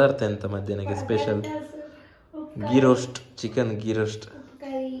ಪದಾರ್ಥ ಎಂತ ಮಧ್ಯಾಹ್ನಕ್ಕೆ special? Ghee roast, chicken ghee roast,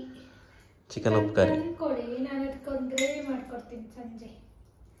 chicken ಉಪ್ಪು ಕರಿ. ಕೊಡಿ, ನಾನು ಅದಕ್ಕೊಂದು ಗ್ರೇವಿ ಮಾಡ್ಕೊಡ್ತೀನಿ ಸಂಜೆ.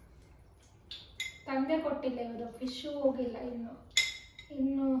 ತಂದೆ ಕೊಟ್ಟಿಲ್ಲ ಇವರು, ಫಿಶು ಹೋಗಿಲ್ಲ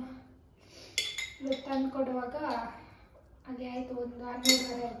ಇನ್ನು ತಂದು ಕೊಡುವಾಗ ಅಲ್ಲಿ ಆಯಿತು, ಒಂದು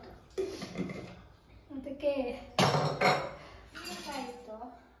 12:30 ಆಯಿತು. ಅದಕ್ಕೆ ಆಯಿತು.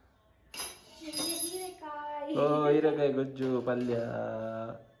 ಹೀರೆಕಾಯಿ ಗೊಜ್ಜು ಪಲ್ಯ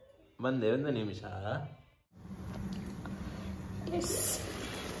ಬಂದೆ. ಒಂದು ನಿಮಿಷ.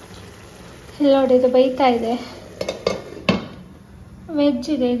 ಇಲ್ಲಿ ನೋಡಿ, ಇದು ಬೈತಾ ಇದೆ. ವೆಜ್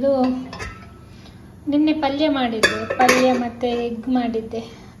ಇದೆ. ಇದು ನಿನ್ನೆ ಪಲ್ಯ ಮಾಡಿದ್ದೆ. ಪಲ್ಯ ಮತ್ತು ಎಗ್ ಮಾಡಿದ್ದೆ.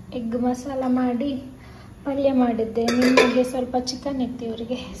 ಎಗ್ ಮಸಾಲ ಮಾಡಿ ಪಲ್ಯ ಮಾಡಿದ್ದೆ. ನಿನ್ನೆಗೆ ಸ್ವಲ್ಪ ಚಿಕನ್ ಇತ್ತು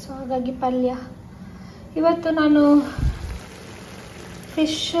ಇವರಿಗೆ, ಸೊ ಹಾಗಾಗಿ ಪಲ್ಯ. ಇವತ್ತು ನಾನು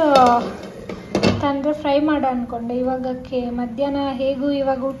ಫಿಶ್ ತಂದರೆ ಫ್ರೈ ಮಾಡ ಅಂದ್ಕೊಂಡೆ. ಇವಾಗಕ್ಕೆ ಮಧ್ಯಾಹ್ನ ಹೇಗೂ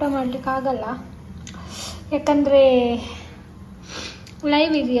ಇವಾಗ ಊಟ ಮಾಡಲಿಕ್ಕಾಗಲ್ಲ, ಯಾಕಂದರೆ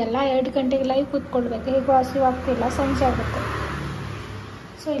ಲೈವ್ ಇದೆಯಲ್ಲ. 2 ಗಂಟೆಗೆ ಲೈವ್ ಕೂತ್ಕೊಳ್ಬೇಕು. ಹೇಗೂ ಹಸಿವು ಆಗ್ತಿಲ್ಲ, ಸಂಜೆ ಆಗುತ್ತೆ.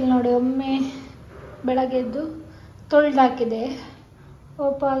 ಸೊ ಇಲ್ಲಿ ನೋಡಿ, ಒಮ್ಮೆ ಬೆಳಗ್ಗೆ ಎದ್ದು ತೊಳೆದಾಕಿದೆ,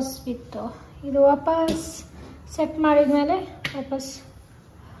 ವಾಪಸ್ ಬಿತ್ತು. ಇದು ವಾಪಸ್ ಸೆಟ್ ಮಾಡಿದ ಮೇಲೆ ವಾಪಸ್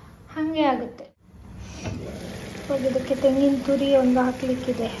ಹಾಗೆ ಆಗುತ್ತೆ. ಇವಾಗ ಇದಕ್ಕೆ ತೆಂಗಿನ ತುರಿ ಒಂದು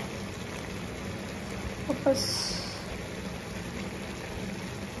ಹಾಕಲಿಕ್ಕಿದೆ. ವಾಪಸ್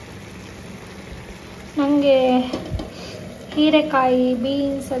ನನಗೆ ಹೀರೆಕಾಯಿ,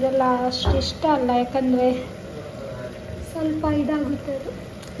 ಬೀನ್ಸ್ ಅದೆಲ್ಲ ಅಷ್ಟು ಇಷ್ಟ ಅಲ್ಲ. ಯಾಕಂದರೆ ಸ್ವಲ್ಪ ಇದಾಗುತ್ತೆ, ಅದು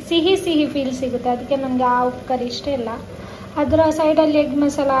ಸಿಹಿ ಫೀಲ್ ಸಿಗುತ್ತೆ. ಅದಕ್ಕೆ ನನಗೆ ಆ ಉಪ್ಪು ಕರಿ ಇಷ್ಟ ಇಲ್ಲ. ಅದರ ಸೈಡಲ್ಲಿ ಎಗ್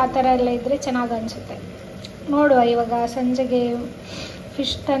ಮಸಾಲ ಆ ಥರ ಎಲ್ಲ ಇದ್ದರೆ ಚೆನ್ನಾಗಿ ಅನಿಸುತ್ತೆ. ನೋಡುವ, ಇವಾಗ ಸಂಜೆಗೆ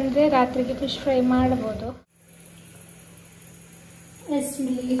ಫಿಶ್ ತಂದರೆ ರಾತ್ರಿಗೆ ಫಿಶ್ ಫ್ರೈ ಮಾಡ್ಬೋದು.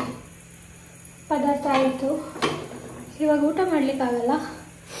 ಇಲ್ಲಿ ಪದಾರ್ಥ ಆಯಿತು. ಇವಾಗ ಊಟ ಮಾಡಲಿಕ್ಕಾಗಲ್ಲ.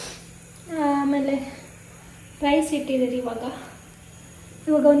 ಆಮೇಲೆ ರೈಸ್ ಇಟ್ಟಿದ್ದೀರಿ.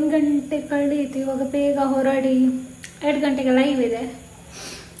 ಇವಾಗ 1 ಗಂಟೆ ಕಳೆಯಿತು. ಇವಾಗ ಬೇಗ ಹೊರಡಿ 2 ಗಂಟೆಗೆ ಲೈವ್ ಇದೆ.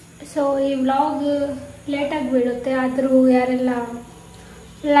 ಸೊ ಈ ವ್ಲಾಗ್ ಲೇಟಾಗಿ ಬೀಳುತ್ತೆ. ಆದರೂ ಯಾರೆಲ್ಲ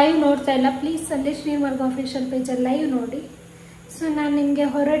ಲೈವ್ ನೋಡ್ತಾ ಇಲ್ಲ, ಪ್ಲೀಸ್ ಸಂದೇಶ್ ನೀರ್ಮಾರ್ಗ ಅಫಿಷಿಯಲ್ ಪೇಜಲ್ಲಿ ಲೈವ್ ನೋಡಿ. ಸೊ ನಾನು ನಿಮಗೆ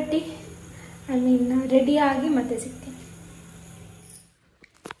ಹೊರಟಿ ರೆಡಿಯಾಗಿ ಮತ್ತೆ ಸಿಗ್ತೀನಿ.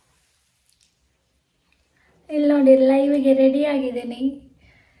 ಇಲ್ಲಿ ನೋಡಿ, ಲೈವಿಗೆ ರೆಡಿಯಾಗಿದ್ದೀನಿ.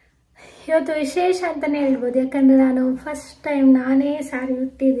 ಇವತ್ತು ವಿಶೇಷ ಅಂತಲೇ ಹೇಳ್ಬೋದು. ಯಾಕಂದರೆ ನಾನು ಫಸ್ಟ್ ಟೈಮ್ ನಾನೇ ಸ್ಯಾರಿ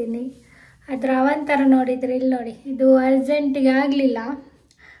ಉಟ್ಟಿದ್ದೀನಿ. ಅದರ ಅವಂತರ ನೋಡಿದರೆ ಇಲ್ಲಿ ನೋಡಿ, ಇದು ಅರ್ಜೆಂಟಿಗೆ ಆಗಲಿಲ್ಲ.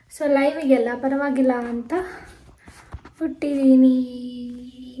 ಸೊ ಲೈವಿಗೆಲ್ಲ ಪರವಾಗಿಲ್ಲ ಅಂತ ಉಟ್ಟಿದ್ದೀನಿ.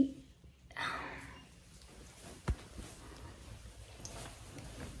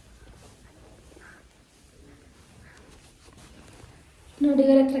 ನೋಡಿ,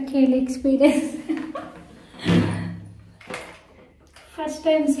 ಇವರ ಹತ್ರ ಕೇಳಿ ಎಕ್ಸ್ಪೀರಿಯನ್ಸ್. ಫಸ್ಟ್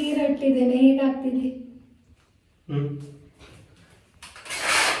ಟೈಮ್ ಸೀರೆ ಉಟ್ಟಿದ್ದೇನೆ, ಹೇಗಾಗ್ತಿದೆ?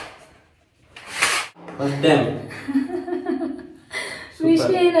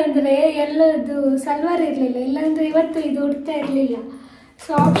 ವಿಷಯ ಏನಂದ್ರೆ, ಎಲ್ಲದು ಸಲ್ವಾರ್ ಇರಲಿಲ್ಲ, ಇಲ್ಲಾಂದ್ರೆ ಇವತ್ತು ಇದು ಉಡ್ತಾ ಇರಲಿಲ್ಲ.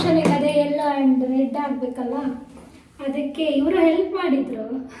 ಸೊ ಆಪ್ಷನ್ ಇಲ್ಲದೆ ಎಲ್ಲೋ ಆ್ಯಂಡ್ ರೆಡ್ ಆಗಬೇಕಲ್ಲ, ಅದಕ್ಕೆ ಇವರು ಹೆಲ್ಪ್ ಮಾಡಿದ್ರು.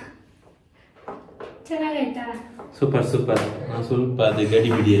 ಚೆನ್ನಾಗಾಯ್ತಾ? Super super. ಸ್ವಲ್ಪ ಅದು ಗಡಿ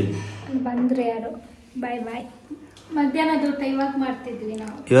ಬಿಡಿಯಲ್ಲಿ ಬಂದ್ರೆ ಯಾರು. ಬಾಯ್ ಬಾಯ್. ಮಧ್ಯಾಹ್ನದ ಊಟ ಇವಾಗ ಮಾಡ್ತಿದ್ವಿ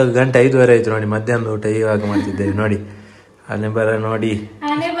ನಾವು. ಇವಾಗ ಗಂಟೆ 5:30 ಆಯ್ತು ನೋಡಿ. ಮಧ್ಯಾಹ್ನದ ಊಟ ಇವಾಗ ಮಾಡ್ತಿದ್ದೇವೆ ನೋಡಿ. ಆನೆ ಬರ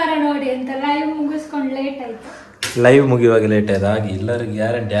ನೋಡಿ ಅಂತ ಲೈವ್ ಮುಗಿಸ್ಕೊಂಡು ಲೇಟ್ ಆಯ್ತು. ಲೈವ್ ಮುಗಿಯುವಾಗ ಲೇಟ್ ಆಯ್ತು. ಆಗಿ ಎಲ್ಲರಿಗೂ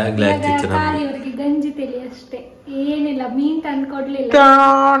ಗ್ಯಾರಂಟಿ ಆಗ್ಲೇ ಆಗ್ತಿತ್ತು ನಮ್ಗೆ. ಇವರಿಗೆ ಗಂಜಿ ತಿಳಿ ಅಷ್ಟೇ, ಏನಿಲ್ಲ. ಮೀನ್ ತಂದ್ಕೊಡ್ಲಿಲ್ಲ.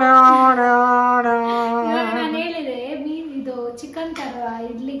 ನಾನು ಹೇಳಿದೆ ಮೀನ್ ಇದು ಚಿಕನ್ ತರುವ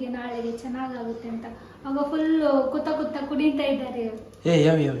ಇಡ್ಲಿಗೆ ನಾಳೆಗೆ ಚೆನ್ನಾಗಾಗುತ್ತೆ ಅಂತ. ಆಗ ಫುಲ್ ಕುತ್ತ ಕುಡಿತಾ ಇದ್ದಾರೆ.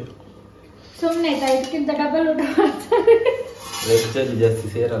 ಸುಮ್ನೆ ಆಯ್ತಾ? ಇದಕ್ಕಿಂತ ಡಬಲ್ ಊಟ ಮಾಡ್ತಾರೆ. ಜಾಸ್ತಿ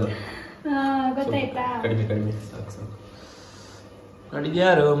ಸೇರಲ್ಲ. ಗೊತ್ತಾಯ್ತಾ? ಕಡಿಮೆ ಸಾಕು.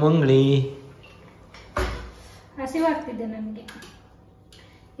 ಅಡಿದ್ಯಾರು ಮಂಗ್ಳಿ ಹಸಿವಾಗ್ತಿದೆ ನನಗೆ.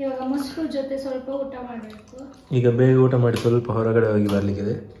 ಇವಾಗ ಮೊಸರು ಜೊತೆ ಸ್ವಲ್ಪ ಊಟ ಮಾಡಬೇಕು. ಈಗ ಬೇಗ ಊಟ ಮಾಡಿ ಸ್ವಲ್ಪ ಹೊರಗಡೆ ಹೋಗಿ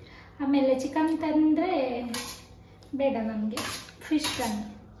ಬರ್ಲಿಕ್ಕಿದೆ. ಆಮೇಲೆ ಚಿಕನ್ ತಂದ್ರೆ ಬೇಡ ನನಗೆ, ಫಿಶ್ ತಂದು.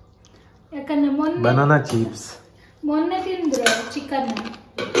 ಯಾಕಂದ್ರೆ ಬನಾನಾ ಚಿಪ್ಸ್ ಮೊನ್ನೆ ತಿಂದ್ರೆ ಚಿಕನ್,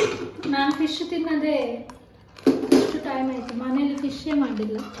 ನಾನು ಫಿಶ್ ತಿನ್ನೋದೇ ಎಷ್ಟು ಟೈಮ್ ಆಯಿತು. ಮನೇಲಿ ಫಿಶ್ಶೇ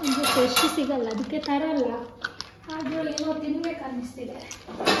ಮಾಡಿಲ್ಲ. ಅಂದರೆ ಫ್ರೆಶ್ ಸಿಗಲ್ಲ, ಅದಕ್ಕೆ ತರಲ್ಲ. ಆದರೂ ಏನೋ ತಿನ್ಬೇಕು ಅನ್ನಿಸ್ತಿದೆ.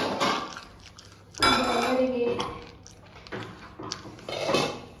 ಅವರಿಗೆ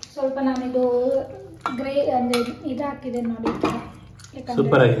ಸ್ವಲ್ಪ ನಾನಿದು ಅಂದರೆ ಇದು ಹಾಕಿದೆ ನೋಡಿ.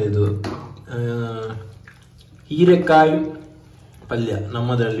 ಸೂಪರ್ ಆಗಿದೆ ಇದು. ಹೀರೆಕಾಯಿ ಪಲ್ಯ,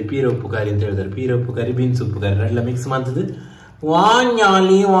 ನಮ್ಮದರಲ್ಲಿ ಪೀರೆ ಉಪ್ಪು ಕಾರಿ ಅಂತ ಹೇಳ್ತಾರೆ. ಪೀರೆ ಉಪ್ಪು ಕಾರಿ, ಬೀನ್ಸ್ ಉಪ್ಪು ಕಾರಿ ಎಲ್ಲ ಮಿಕ್ಸ್ ಮಾಡ್ತದೆ.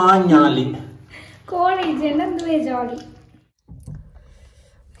 ವಾಂಜಾಲಿ ಕೋಳಿ ಜನಂದುವೆ ಜಾಲಿ.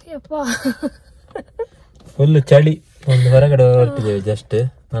 ಫುಲ್ ಚಳಿ. ಒಂದು ಹೊರಗಡೆ ಹೊರಟಿದ್ದೇವೆ ಜಸ್ಟ್.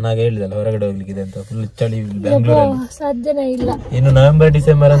 ನಾನು ಆಗ ಹೇಳಿದಲ್ಲ ಹೊರಗಡೆ ಹೋಗ್ಲಿಕ್ಕಿದೆ ಅಂತ. ಫುಲ್ ಚಳಿ ಬೆಂಗಳೂರಲ್ಲಿ ಸಾಧ್ಯನೇ ಇಲ್ಲ. ಇನ್ನು ನವೆಂಬರ್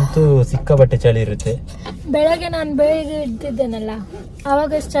ಡಿಸೆಂಬರ್ ಅಂತೂ ಸಿಕ್ಕಾಪಟ್ಟೆ ಚಳಿ ಇರುತ್ತೆ. ಬೆಳಗ್ಗೆ ನಾನು ಬೆಳಿಗ್ಗೆ ಇಡ್ತಿದ್ದೇನಲ್ಲ,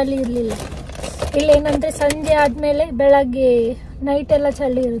 ಆವಾಗ ಚಳಿ ಇರಲಿಲ್ಲ. ಇಲ್ಲಿ ಏನಂದ್ರೆ ಸಂಜೆ ಆದ್ಮೇಲೆ ಬೆಳಗ್ಗೆ ನೈಟ್ ಎಲ್ಲ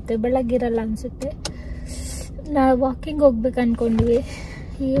ಚಳಿ ಇರುತ್ತೆ, ಬೆಳಗ್ಗೆ ಇರಲ್ಲ ಅನ್ಸುತ್ತೆ. ನಾವು ವಾಕಿಂಗ್ ಹೋಗ್ಬೇಕು ಅನ್ಕೊಂಡ್ವಿ.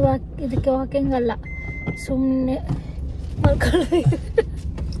 ಇದಕ್ಕೆ ವಾಕಿಂಗ್ ಅಲ್ಲ, ಸುಮ್ಮನೆ ಮಲ್ಕೊಳ್ಳಿ.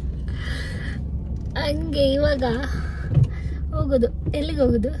 ಹಂಗೆ ಇವಾಗ ಹೋಗುದು. ಎಲ್ಲಿಗೆ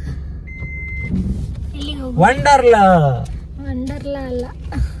ಹೋಗುದು? ವಂಡರ್ಲಾ ಅಲ್ಲ,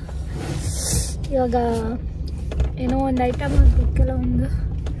 ಇವಾಗ ಏನೋ ಒಂದು ಐಟಮ್ ಆಗ್ಬೇಕು ಕೆಲವೊಂದು,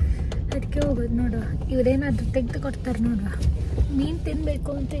 ಅದಕ್ಕೆ ಹೋಗೋದು. ನೋಡುವ, ಇವರೇನಾದ್ರೂ ತೆಗೆದು ಕೊಡ್ತಾರೆ ನೋಡುವ. ಮೀನು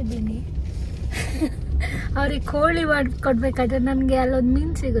ತಿನ್ನಬೇಕು ಅಂತ ಇದ್ದೀನಿ. ಅವ್ರಿಗೆ ಕೋಳಿ ಮಾಡಿ ಕೊಡ್ಬೇಕಾದ್ರೆ ನನಗೆ ಅಲ್ಲೊಂದು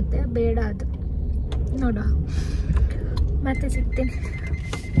ಮೀನು ಸಿಗುತ್ತೆ, ಬೇಡ ಅದು. ನೋಡುವ, ಮತ್ತೆ ಸಿಗ್ತೀನಿ.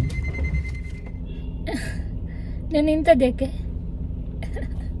 ನಾನು ಇಂಥದ್ಯಾಕೆ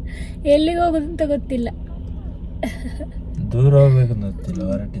ಎಲ್ಲಿಗೆ ಹೋಗೋದು ಅಂತ ಗೊತ್ತಿಲ್ಲ. ದೂರ ಹೋಗ್ಬೇಕು ಅಂತ ಗೊತ್ತಿಲ್ಲ.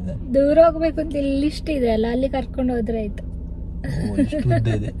 ಹೊರಟಿದೆ ದೂರ ಹೋಗ್ಬೇಕು ಅಂತ ಇಲ್ಲಿ ಇಷ್ಟ ಇದೆ ಅಲ್ಲ, ಅಲ್ಲಿ ಕರ್ಕೊಂಡು ಹೋದ್ರೆ ಆಯ್ತು.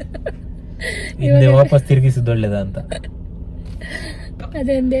 ವಾಪಸ್ ತಿರುಗಿಸಿದ ಒಳ್ಳೇದ ಅಂತ.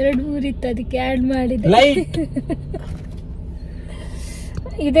 ಅದೊಂದು 2-3 ಇತ್ತು, ಅದಕ್ಕೆ ಆ್ಯಡ್ ಮಾಡಿದೆ.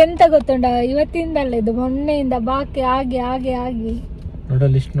 ಇದೆಂತ ಗೊತ್ತುಂಟ, ಇವತ್ತಿಂದಲ್ಲ ಇದು, ಮೊನ್ನೆಯಿಂದ ಬಾಕಿ ಆಗಿ ನೋಡ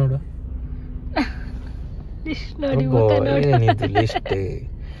ಲಿಸ್ಟ್ ನೋಡು. ಲಿಸ್ಟ್ ನೋಡಿ, ಲಿಸ್ಟ್.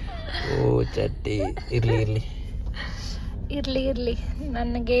 ಓ ಚಟ್ಟಿ ಇರ್ಲಿ.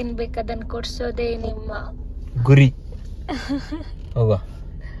 ನನಗೇನ್ ಬೇಕು ಅದನ್ನ ಕೊಡ್ಸೋದೇ ನಿಮ್ಮ ಗುರಿ. ಹೋಗುವ.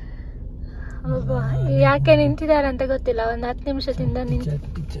 ಯಾಕೆ ನಿಂತಿದ್ದಾರೆ ಅಂತ ಗೊತ್ತಿಲ್ಲ. ಒಂದು 10 ನಿಮಿಷದಿಂದ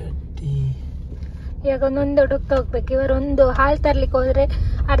ಇವಾಗ ಒಂದೊಂದು ಹುಡುಕ್ತಾ ಹೋಗ್ಬೇಕು. ಇವರು ಒಂದು ಹಾಲು ತರ್ಲಿಕ್ಕೆ ಹೋದ್ರೆ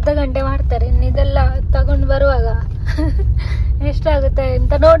ಅರ್ಧ ಗಂಟೆ ಮಾಡ್ತಾರೆ. ಇನ್ನು ಇದೆಲ್ಲ ತಗೊಂಡು ಬರುವಾಗ ಎಷ್ಟಾಗುತ್ತೆ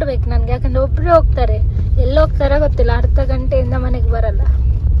ಅಂತ ನೋಡ್ಬೇಕು ನನ್ಗೆ. ಯಾಕಂದ್ರೆ ಒಬ್ರು ಹೋಗ್ತಾರೆ, ಎಲ್ಲಿ ಹೋಗ್ತಾರ ಗೊತ್ತಿಲ್ಲ. ಅರ್ಧ ಗಂಟೆಯಿಂದ ಮನೆಗೆ ಬರಲ್ಲ.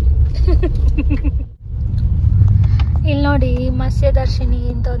 ಇಲ್ಲಿ ನೋಡಿ, ಮತ್ಸ್ಯದರ್ಶಿನಿ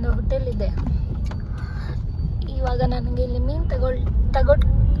ಅಂತ ಒಂದು ಹೋಟೆಲ್ ಇದೆ. ಇವಾಗ ನನಗೆ ಇಲ್ಲಿ ಮೀನು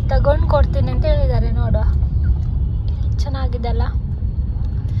ತಗೊಂಡು ಕೊಡ್ತೀನಿ ಅಂತ ಹೇಳಿದ್ದಾರೆ. ನೋಡುವ, ಚೆನ್ನಾಗಿದೆಲ್ಲ.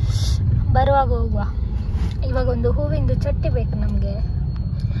 ಬರುವಾಗ ಹೋಗುವ. ಇವಾಗ ಒಂದು ಹೂವಿಂದು ಚಟ್ಟಿ ಬೇಕು ನಮಗೆ,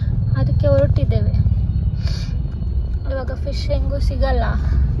 ಅದಕ್ಕೆ ಹೊರಟಿದ್ದೇವೆ. ಇವಾಗ ಫಿಶ್ ಹೆಂಗೂ ಸಿಗಲ್ಲ,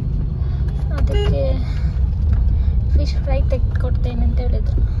 ಅದಕ್ಕೆ ಫಿಶ್ ಫ್ರೈ ತೆಗೆದುಕೊಡ್ತೇನೆ ಅಂತ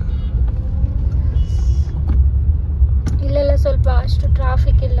ಹೇಳಿದ್ರು. ಇಲ್ಲೆಲ್ಲ ಸ್ವಲ್ಪ ಅಷ್ಟು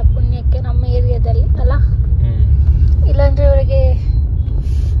ಟ್ರಾಫಿಕ್ ಇಲ್ಲ ಪುಣ್ಯಕ್ಕೆ ನಮ್ಮ ಏರಿಯಾದಲ್ಲಿ ಅಲ್ಲ. ಇಲ್ಲಾಂದ್ರೆ ಇವರಿಗೆ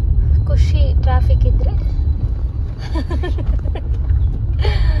ಖುಷಿ ಟ್ರಾಫಿಕ್ ಇದ್ರೆ.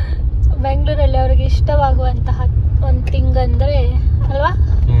 ಬೆಂಗಳೂರಲ್ಲಿ ಅವರಿಗೆ ಇಷ್ಟವಾಗುವಂತಹ ಒಂದು ಥಿಂಗ್ ಅಂದ್ರೆ ಅಲ್ವಾ,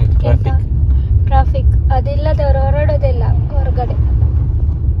 ಟ್ರಾಫಿಕ್. ಅದಿಲ್ಲದವರು ಹೊರಡೋದಿಲ್ಲ ಹೊರಗಡೆ.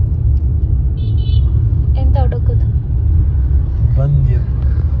 ಎಂತ ಹುಡುಕುದು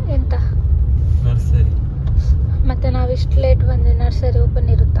ಎಂತ ನರ್ಸರಿ. ಮತ್ತೆ ನಾವಿಷ್ಟು ಲೇಟ್ ಬಂದ್ರೆ ನರ್ಸರಿ ಓಪನ್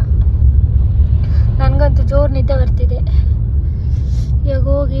ಇರುತ್ತಾ? ನನಗಂತೂ ಜೋರು ನಿದ್ದೆ ಬರ್ತಿದೆ. ಇವಾಗ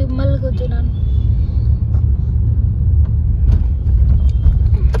ಹೋಗಿ ಮಲಗುದು ನಾನು.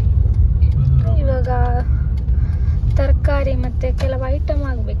 ಇವಾಗ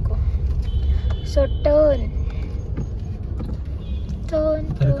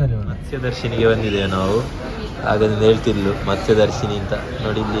ತರಕಾರಿ ಮತ್ಸ್ಯದರ್ಶಿನಿಗೆ ಬಂದಿದ್ದೇವೆ ನಾವು. ಆಗದಿಂದ ಹೇಳ್ತಿದ್ಲು ಮತ್ಸ್ಯದರ್ಶಿನಿ ಅಂತ.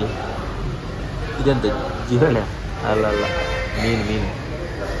 ನೋಡಿ ಇಲ್ಲಿ ಇದೆಂತ ಜಿರಳೆ ಅಲ್ಲ ಮೀನು.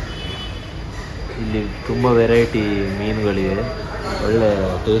 ಇಲ್ಲಿ ತುಂಬ ವೆರೈಟಿ ಮೀನುಗಳಿವೆ, ಒಳ್ಳೆ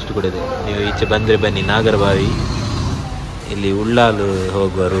ಟೇಸ್ಟ್ ಕೂಡ ಇದೆ. ನೀವು ಈಚೆ ಬಂದರೆ ಬನ್ನಿ, ನಾಗರಬಾವಿ ಇಲ್ಲಿ ಉಳ್ಳಾಲು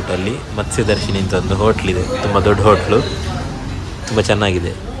ಹೋಗುವ ರೂಟಲ್ಲಿ ಮತ್ಸ್ಯದರ್ಶಿನಿ ಅಂತ ಒಂದು ಹೋಟ್ಲಿದೆ, ತುಂಬ ದೊಡ್ಡ ಹೋಟ್ಲು, ತುಂಬ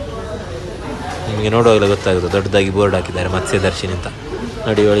ಚೆನ್ನಾಗಿದೆ. ನಿಮಗೆ ನೋಡುವಾಗಲೇ ಗೊತ್ತಾಗುತ್ತೆ, ದೊಡ್ಡದಾಗಿ ಬೋರ್ಡ್ ಹಾಕಿದ್ದಾರೆ ಮತ್ಸ್ಯದರ್ಶಿನಿ ಅಂತ.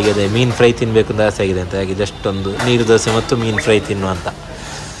 ನೋಡಿ ಒಳಗೆ ಅದೇ ಮೀನು ಫ್ರೈ ತಿನ್ನಬೇಕು ಅಂತ ಆಸೆ ಆಗಿದೆ ಅಂತ, ಹಾಗೆ ಜಸ್ಟ್ ಒಂದು ನೀರು ದೋಸೆ ಮತ್ತು ಮೀನು ಫ್ರೈ ತಿನ್ನುವಂತ.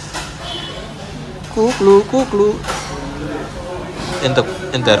 ಕೂಕ್ಲು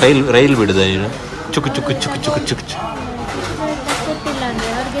ಎಂತ ರೈಲ್ ಬಿಡುದ ನೀನು? ಚುಕ್ಕು ಚುಕ್ಕು ಚುಕ್ಕು ಚುಕ್ಕು ಚುಕ್ಕು ಚು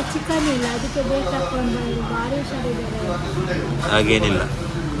ಹಾಗೇನಿಲ್ಲ.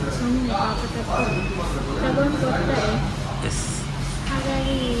 ಎಸ್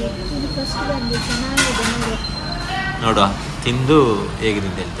ನೋಡುವ, ತಿಂದು ಹೇಗಿದೆ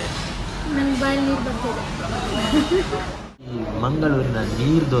ಅಂತ ಹೇಳ್ತೇನೆ. ಈ ಮಂಗಳೂರಿನ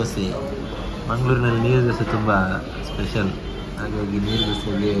ನೀರು ದೋಸೆ, ಮಂಗಳೂರಿನಲ್ಲಿ ನೀರು ದೋಸೆ ತುಂಬ ಸ್ಪೆಷಲ್. ಹಾಗಾಗಿ ನೀರು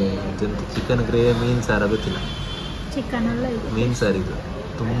ದೋಸೆಗೆ ಚಿಕನ್ ಗ್ರೇವಿ, ಮೀನು ಸಾರು ಗೊತ್ತಿಲ್ಲ, ಮೀನು ಸಾರು ಇದು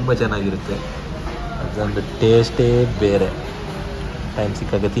ತುಂಬ ಚೆನ್ನಾಗಿರುತ್ತೆ. ಅದೊಂದು ಟೇಸ್ಟೇ ಬೇರೆ. ಟೈಮ್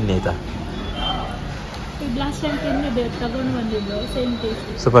ಸಿಕ್ಕಾಗ ತಿನ್ನಿ ಆಯ್ತಾ.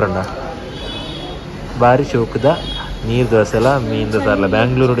 ಸೂಪರ್ ಉಂಡ ಭಾರಿ ಶೋಕದ ನೀರು ದೋಸೆ ಎಲ್ಲ ಮೀನು ದೋಸೆ ಅಲ್ಲ.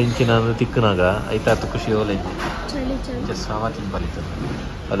 ಬ್ಯಾಂಗ್ಳೂರು ಇಂಚಿನ ತಿಕ್ಕನಾಗ ಐತಾತು ಖುಷಿ ಓಲೆ ಸಾವ ತಿನ್ಪಲಿತ್ತು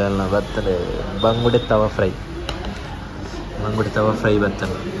ಅಲ್ಲೆಲ್ಲ ಬರ್ತದೆ. ಬಂಗುಡೆ ತವ ಫ್ರೈ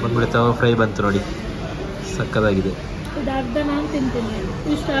ಬರ್ತದೆ. ಬಂಗುಡೆ ತವ ಫ್ರೈ ಬಂತು ನೋಡಿ, ಸಕ್ಕದಾಗಿದೆ. ಇದು ಅರ್ಧ ನಾನು ತಿಂತೀನಿ,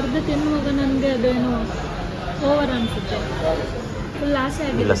 ಇಷ್ಟು ಅರ್ಧ ತಿನ್ನುವಾಗ ನನಗೆ ಅದೇನು ಓವರ್ ಅನಿಸುತ್ತೆ, ಫುಲ್ ಆಸೆ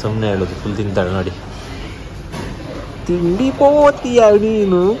ಆಗಿದೆ. ಇಲ್ಲ ಸುಮ್ಮನೆ ಹೇಳೋದು, ಫುಲ್ ತಿಂತಾಳೆ ನೋಡಿ. ತಿಂಡಿ ಪೋತಿಯ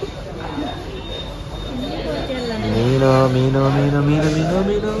ನೀನು. ಮೀನು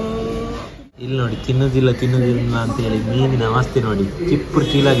ಇಲ್ಲಿ ನೋಡಿ, ತಿನ್ನೋದಿಲ್ಲ ಅಂತ ಹೇಳಿ ಮೀನಿನ ಅವಸ್ಥೆ ನೋಡಿ, ಚಿಪ್ಪು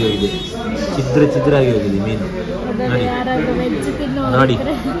ಚೀಲಾಗಿ ಹೋಗಿದೆ, ಚಿದ್ರಾಗಿ ಹೋಗಿದೆ ಮೀನು ನೋಡಿ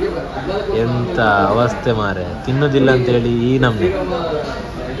ಎಂತ ಅವಸ್ಥೆ ಮಾರೆ. ತಿನ್ನೋದಿಲ್ಲ ಅಂತ ಹೇಳಿ ಈ ನಮ್ಗೆ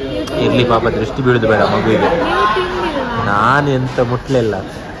ಇರ್ಲಿ ಪಾಪ, ದೃಷ್ಟಿ ಬೀಳುದು ಬೇಡ ಮಗುವಿಗೆ. ನಾನು ಎಂತ ಮುಟ್ಲಿಲ್ಲ,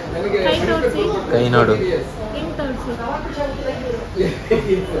 ಕೈ ನೋಡು.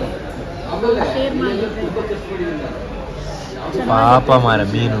 ಪಾಪ ಮಾರ,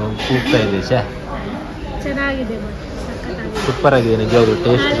 ಮೀನು ಕೂಗ್ತಾ ಇದೆ. ಚೆನ್ನಾಗಿದೆ, ಸೂಪರ್ ಆಗಿದೆ ನಿಜವಾಗ್ಲೂ,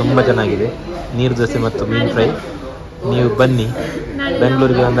 ಟೇಸ್ಟ್ ತುಂಬ ಚೆನ್ನಾಗಿದೆ. ನೀರು ದೋಸೆ ಮತ್ತು ಮೀನು ಫ್ರೈ. ನೀವು ಬನ್ನಿ,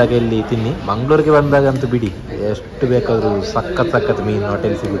 ಬೆಂಗಳೂರಿಗೆ ಬಂದಾಗ ಇಲ್ಲಿ ತಿನ್ನಿ. ಮಂಗಳೂರಿಗೆ ಬಂದಾಗಂತೂ ಬಿಡಿ, ಎಷ್ಟು ಬೇಕಾದರೂ ಸಖತ್ ಮೀನು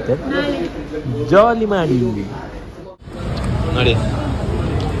ಹೋಟೆಲ್ ಸಿಗುತ್ತೆ, ಜಾಲಿ ಮಾಡಿ ನೋಡಿ.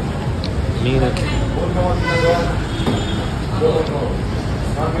 ಮೀನು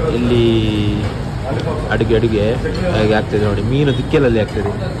ಇಲ್ಲಿ ಅಡುಗೆ ಹಾಗೆ ಆಗ್ತದೆ ನೋಡಿ. ಮೀನು ದಿಕ್ಕೆಲಲ್ಲಿ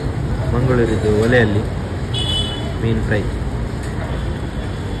ಆಗ್ತದೆ, ಮಂಗಳೂರಿದ್ದು ಒಲೆಯಲ್ಲಿ ಮೀನು ಫ್ರೈ.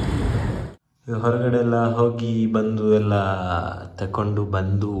 ಹೊರಗಡೆ ಎಲ್ಲ ಹೋಗಿ ಬಂದು ಎಲ್ಲ ತಗೊಂಡು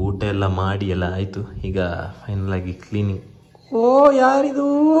ಬಂದು ಊಟ ಎಲ್ಲ ಮಾಡಿ ಎಲ್ಲ ಆಯಿತು. ಈಗ ಫೈನಲ್ ಆಗಿ ಕ್ಲೀನಿಂಗ್. ಓ ಯಾರಿದು?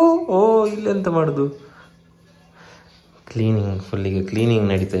 ಓ ಇಲ್ಲೆಂತ ಮಾಡೋದು? ಕ್ಲೀನಿಂಗ್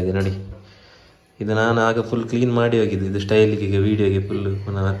ನಡೀತಾ ಇದೆ ನೋಡಿ. ಇದು ನಾನು ಆಗ ಫುಲ್ ಕ್ಲೀನ್ ಮಾಡಿ ಹೋಗಿದ್ದು, ಇದು ಸ್ಟೈಲಿಗೆ ವೀಡಿಯೋಗೆ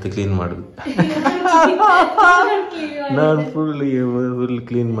ನಾನು ಮತ್ತೆ ಕ್ಲೀನ್ ಮಾಡೋದು. ನಾನು ಫುಲ್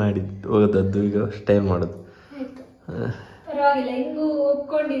ಕ್ಲೀನ್ ಮಾಡಿ ಹೋಗೋದದ್ದು, ಈಗ ಸ್ಟೈಲ್ ಮಾಡೋದು.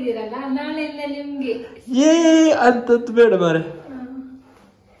 ಅಂತದ್ದು ಬೇಡ ಮಾರೆ,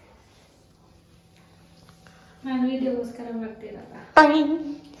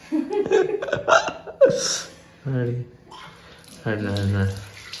 ನೋಡಿ.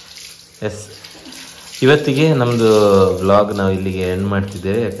 ಎಸ್, ಇವತ್ತಿಗೆ ನಮ್ಮದು ವ್ಲಾಗ್ ನಾವು ಇಲ್ಲಿಗೆ ಎಂಡ್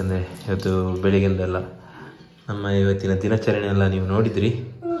ಮಾಡ್ತಿದ್ದೇವೆ. ಯಾಕಂದರೆ ಇವತ್ತು ಬೆಳಿಗ್ಗೆಂದೆಲ್ಲ ನಮ್ಮ ಇವತ್ತಿನ ದಿನಚರಣೆ ಎಲ್ಲ ನೀವು ನೋಡಿದ್ರಿ.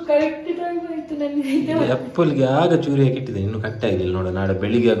 ಅಪ್ಪಲ್ಗೆ ಆಗ ಚೂರಿ ಹಾಕಿಟ್ಟಿದೆ, ಇನ್ನೂ ಕಟ್ ಆಗಿಲ್ಲ ನೋಡ, ನಾಳೆ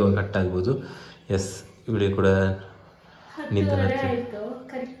ಬೆಳಿಗ್ಗೆ ಆಗುವಾಗ ಕಟ್ ಆಗ್ಬೋದು. ಎಸ್, ವಿಡಿಯೋ ಕೂಡ ನಿಂತು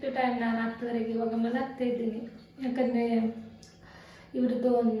ಕರೆಕ್ಟ್ ಟೈಮ್. ನಾನು 10:30 ಇವಾಗ ಮಲಗ್ತಾ ಇದ್ದೀನಿ, ಯಾಕಂದರೆ ಇವ್ರದ್ದು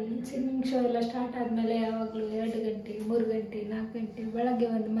ಒಂದು ಸ್ವಿಮ್ಮಿಂಗ್ ಶೋ ಎಲ್ಲ ಸ್ಟಾರ್ಟ್ ಆದಮೇಲೆ ಯಾವಾಗಲೂ 2 ಗಂಟೆ 3 ಗಂಟೆ 4 ಗಂಟೆ ಬೆಳಗ್ಗೆ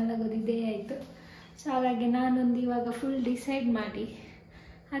ಒಂದು ಮಲಗೋದು ಇದೇ ಆಯಿತು. ಸೊ ಹಾಗಾಗಿ ನಾನೊಂದು ಇವಾಗ ಫುಲ್ ಡಿಸೈಡ್ ಮಾಡಿ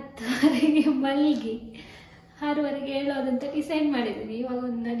 10:30ಗೆ ಮಲಗಿ 6:30ಗೆ ಹೇಳೋದಂತ ಡಿಸೈಡ್ ಮಾಡಿದ್ದೀನಿ. ಇವಾಗ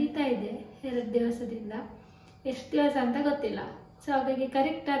ಒಂದು ನಡೀತಾ ಇದೆ 2 ದಿವಸದಿಂದ, ಎಷ್ಟು ದಿವಸ ಅಂತ ಗೊತ್ತಿಲ್ಲ. ಸೊ ಹಾಗಾಗಿ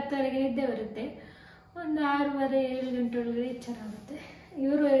ಕರೆಕ್ಟ್ 10:30ಗೆ ನಿದ್ದೆ ಬರುತ್ತೆ, ಒಂದು 6:30-7 ಗಂಟೆ ಒಳಗಡೆ ಎಚ್ಚರ ಆಗುತ್ತೆ.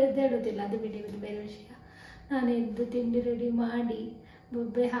 ಇವರು ಎದ್ದೇಳೋದಿಲ್ಲ, ಅದು ಬಿಡಿ, ಬೇರೆ ವಿಷಯ. ನಾನು ಎದ್ದು ತಿಂಡಿ ರೆಡಿ ಮಾಡಿ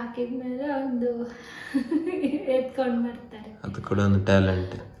ಬೊಬ್ಬೆ ಹಾಕಿದ ಮೇಲೆ ಒಂದು ಎತ್ಕೊಂಡು ಮಾಡ್ತಾರೆ, ಅದು ಕೂಡ ಒಂದು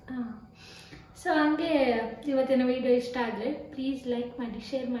ಟ್ಯಾಲೆಂಟ್. ಸೊ ಹಂಗೆ ಇವತ್ತಿನ ವಿಡಿಯೋ ಇಷ್ಟ ಆದರೆ ಪ್ಲೀಸ್ ಲೈಕ್ ಮಾಡಿ,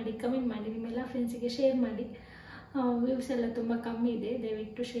 ಶೇರ್ ಮಾಡಿ, ಕಮೆಂಟ್ ಮಾಡಿ, ನಿಮ್ಮೆಲ್ಲ ಫ್ರೆಂಡ್ಸಿಗೆ ಶೇರ್ ಮಾಡಿ. ವ್ಯೂಸ್ ಎಲ್ಲ ತುಂಬ ಕಮ್ಮಿ ಇದೆ.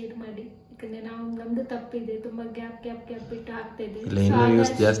 ದಯವಿಟ್ಟು ಶೇರ್ ಮಾಡಿ, ಯಾಕಂದರೆ ನಮ್ಮದು ತಪ್ಪಿದೆ, ತುಂಬ ಗ್ಯಾಪ್ ಬಿಟ್ಟು ಆಗ್ತಾ ಇದೆ. ಇಲ್ಲ, ಇನ್ನೂ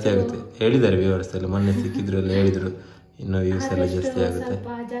ವ್ಯೂಸ್ ಜಾಸ್ತಿ ಆಗುತ್ತೆ ಹೇಳಿದ್ದಾರೆ ವ್ಯೂವರ್ಸ್ ಎಲ್ಲ, ಮೊನ್ನೆ ಸಿಕ್ಕಿದ್ರು ಎಲ್ಲ ಹೇಳಿದರು ಇನ್ನೂ ವ್ಯೂಸ್ ಎಲ್ಲ ಜಾಸ್ತಿ ಆಗುತ್ತೆ. ಸ್ವಲ್ಪ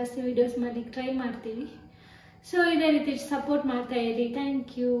ಜಾಸ್ತಿ ವಿಡಿಯೋಸ್ ಮಾಡ್ಲಿಕ್ಕೆ ಟ್ರೈ ಮಾಡ್ತೀವಿ. ಸೊ ಇದೇ ರೀತಿ ಸಪೋರ್ಟ್ ಮಾಡ್ತಾ ಇರಿ.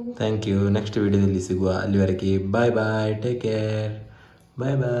 Thank you. ನೆಕ್ಸ್ಟ್ ವಿಡಿಯೋದಲ್ಲಿ ಸಿಗುವ. ಅಲ್ಲಿವರೆಗೆ ಬಾಯ್, ಟೇಕ್ ಕೇರ್,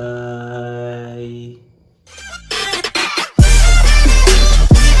 ಬಾಯ್.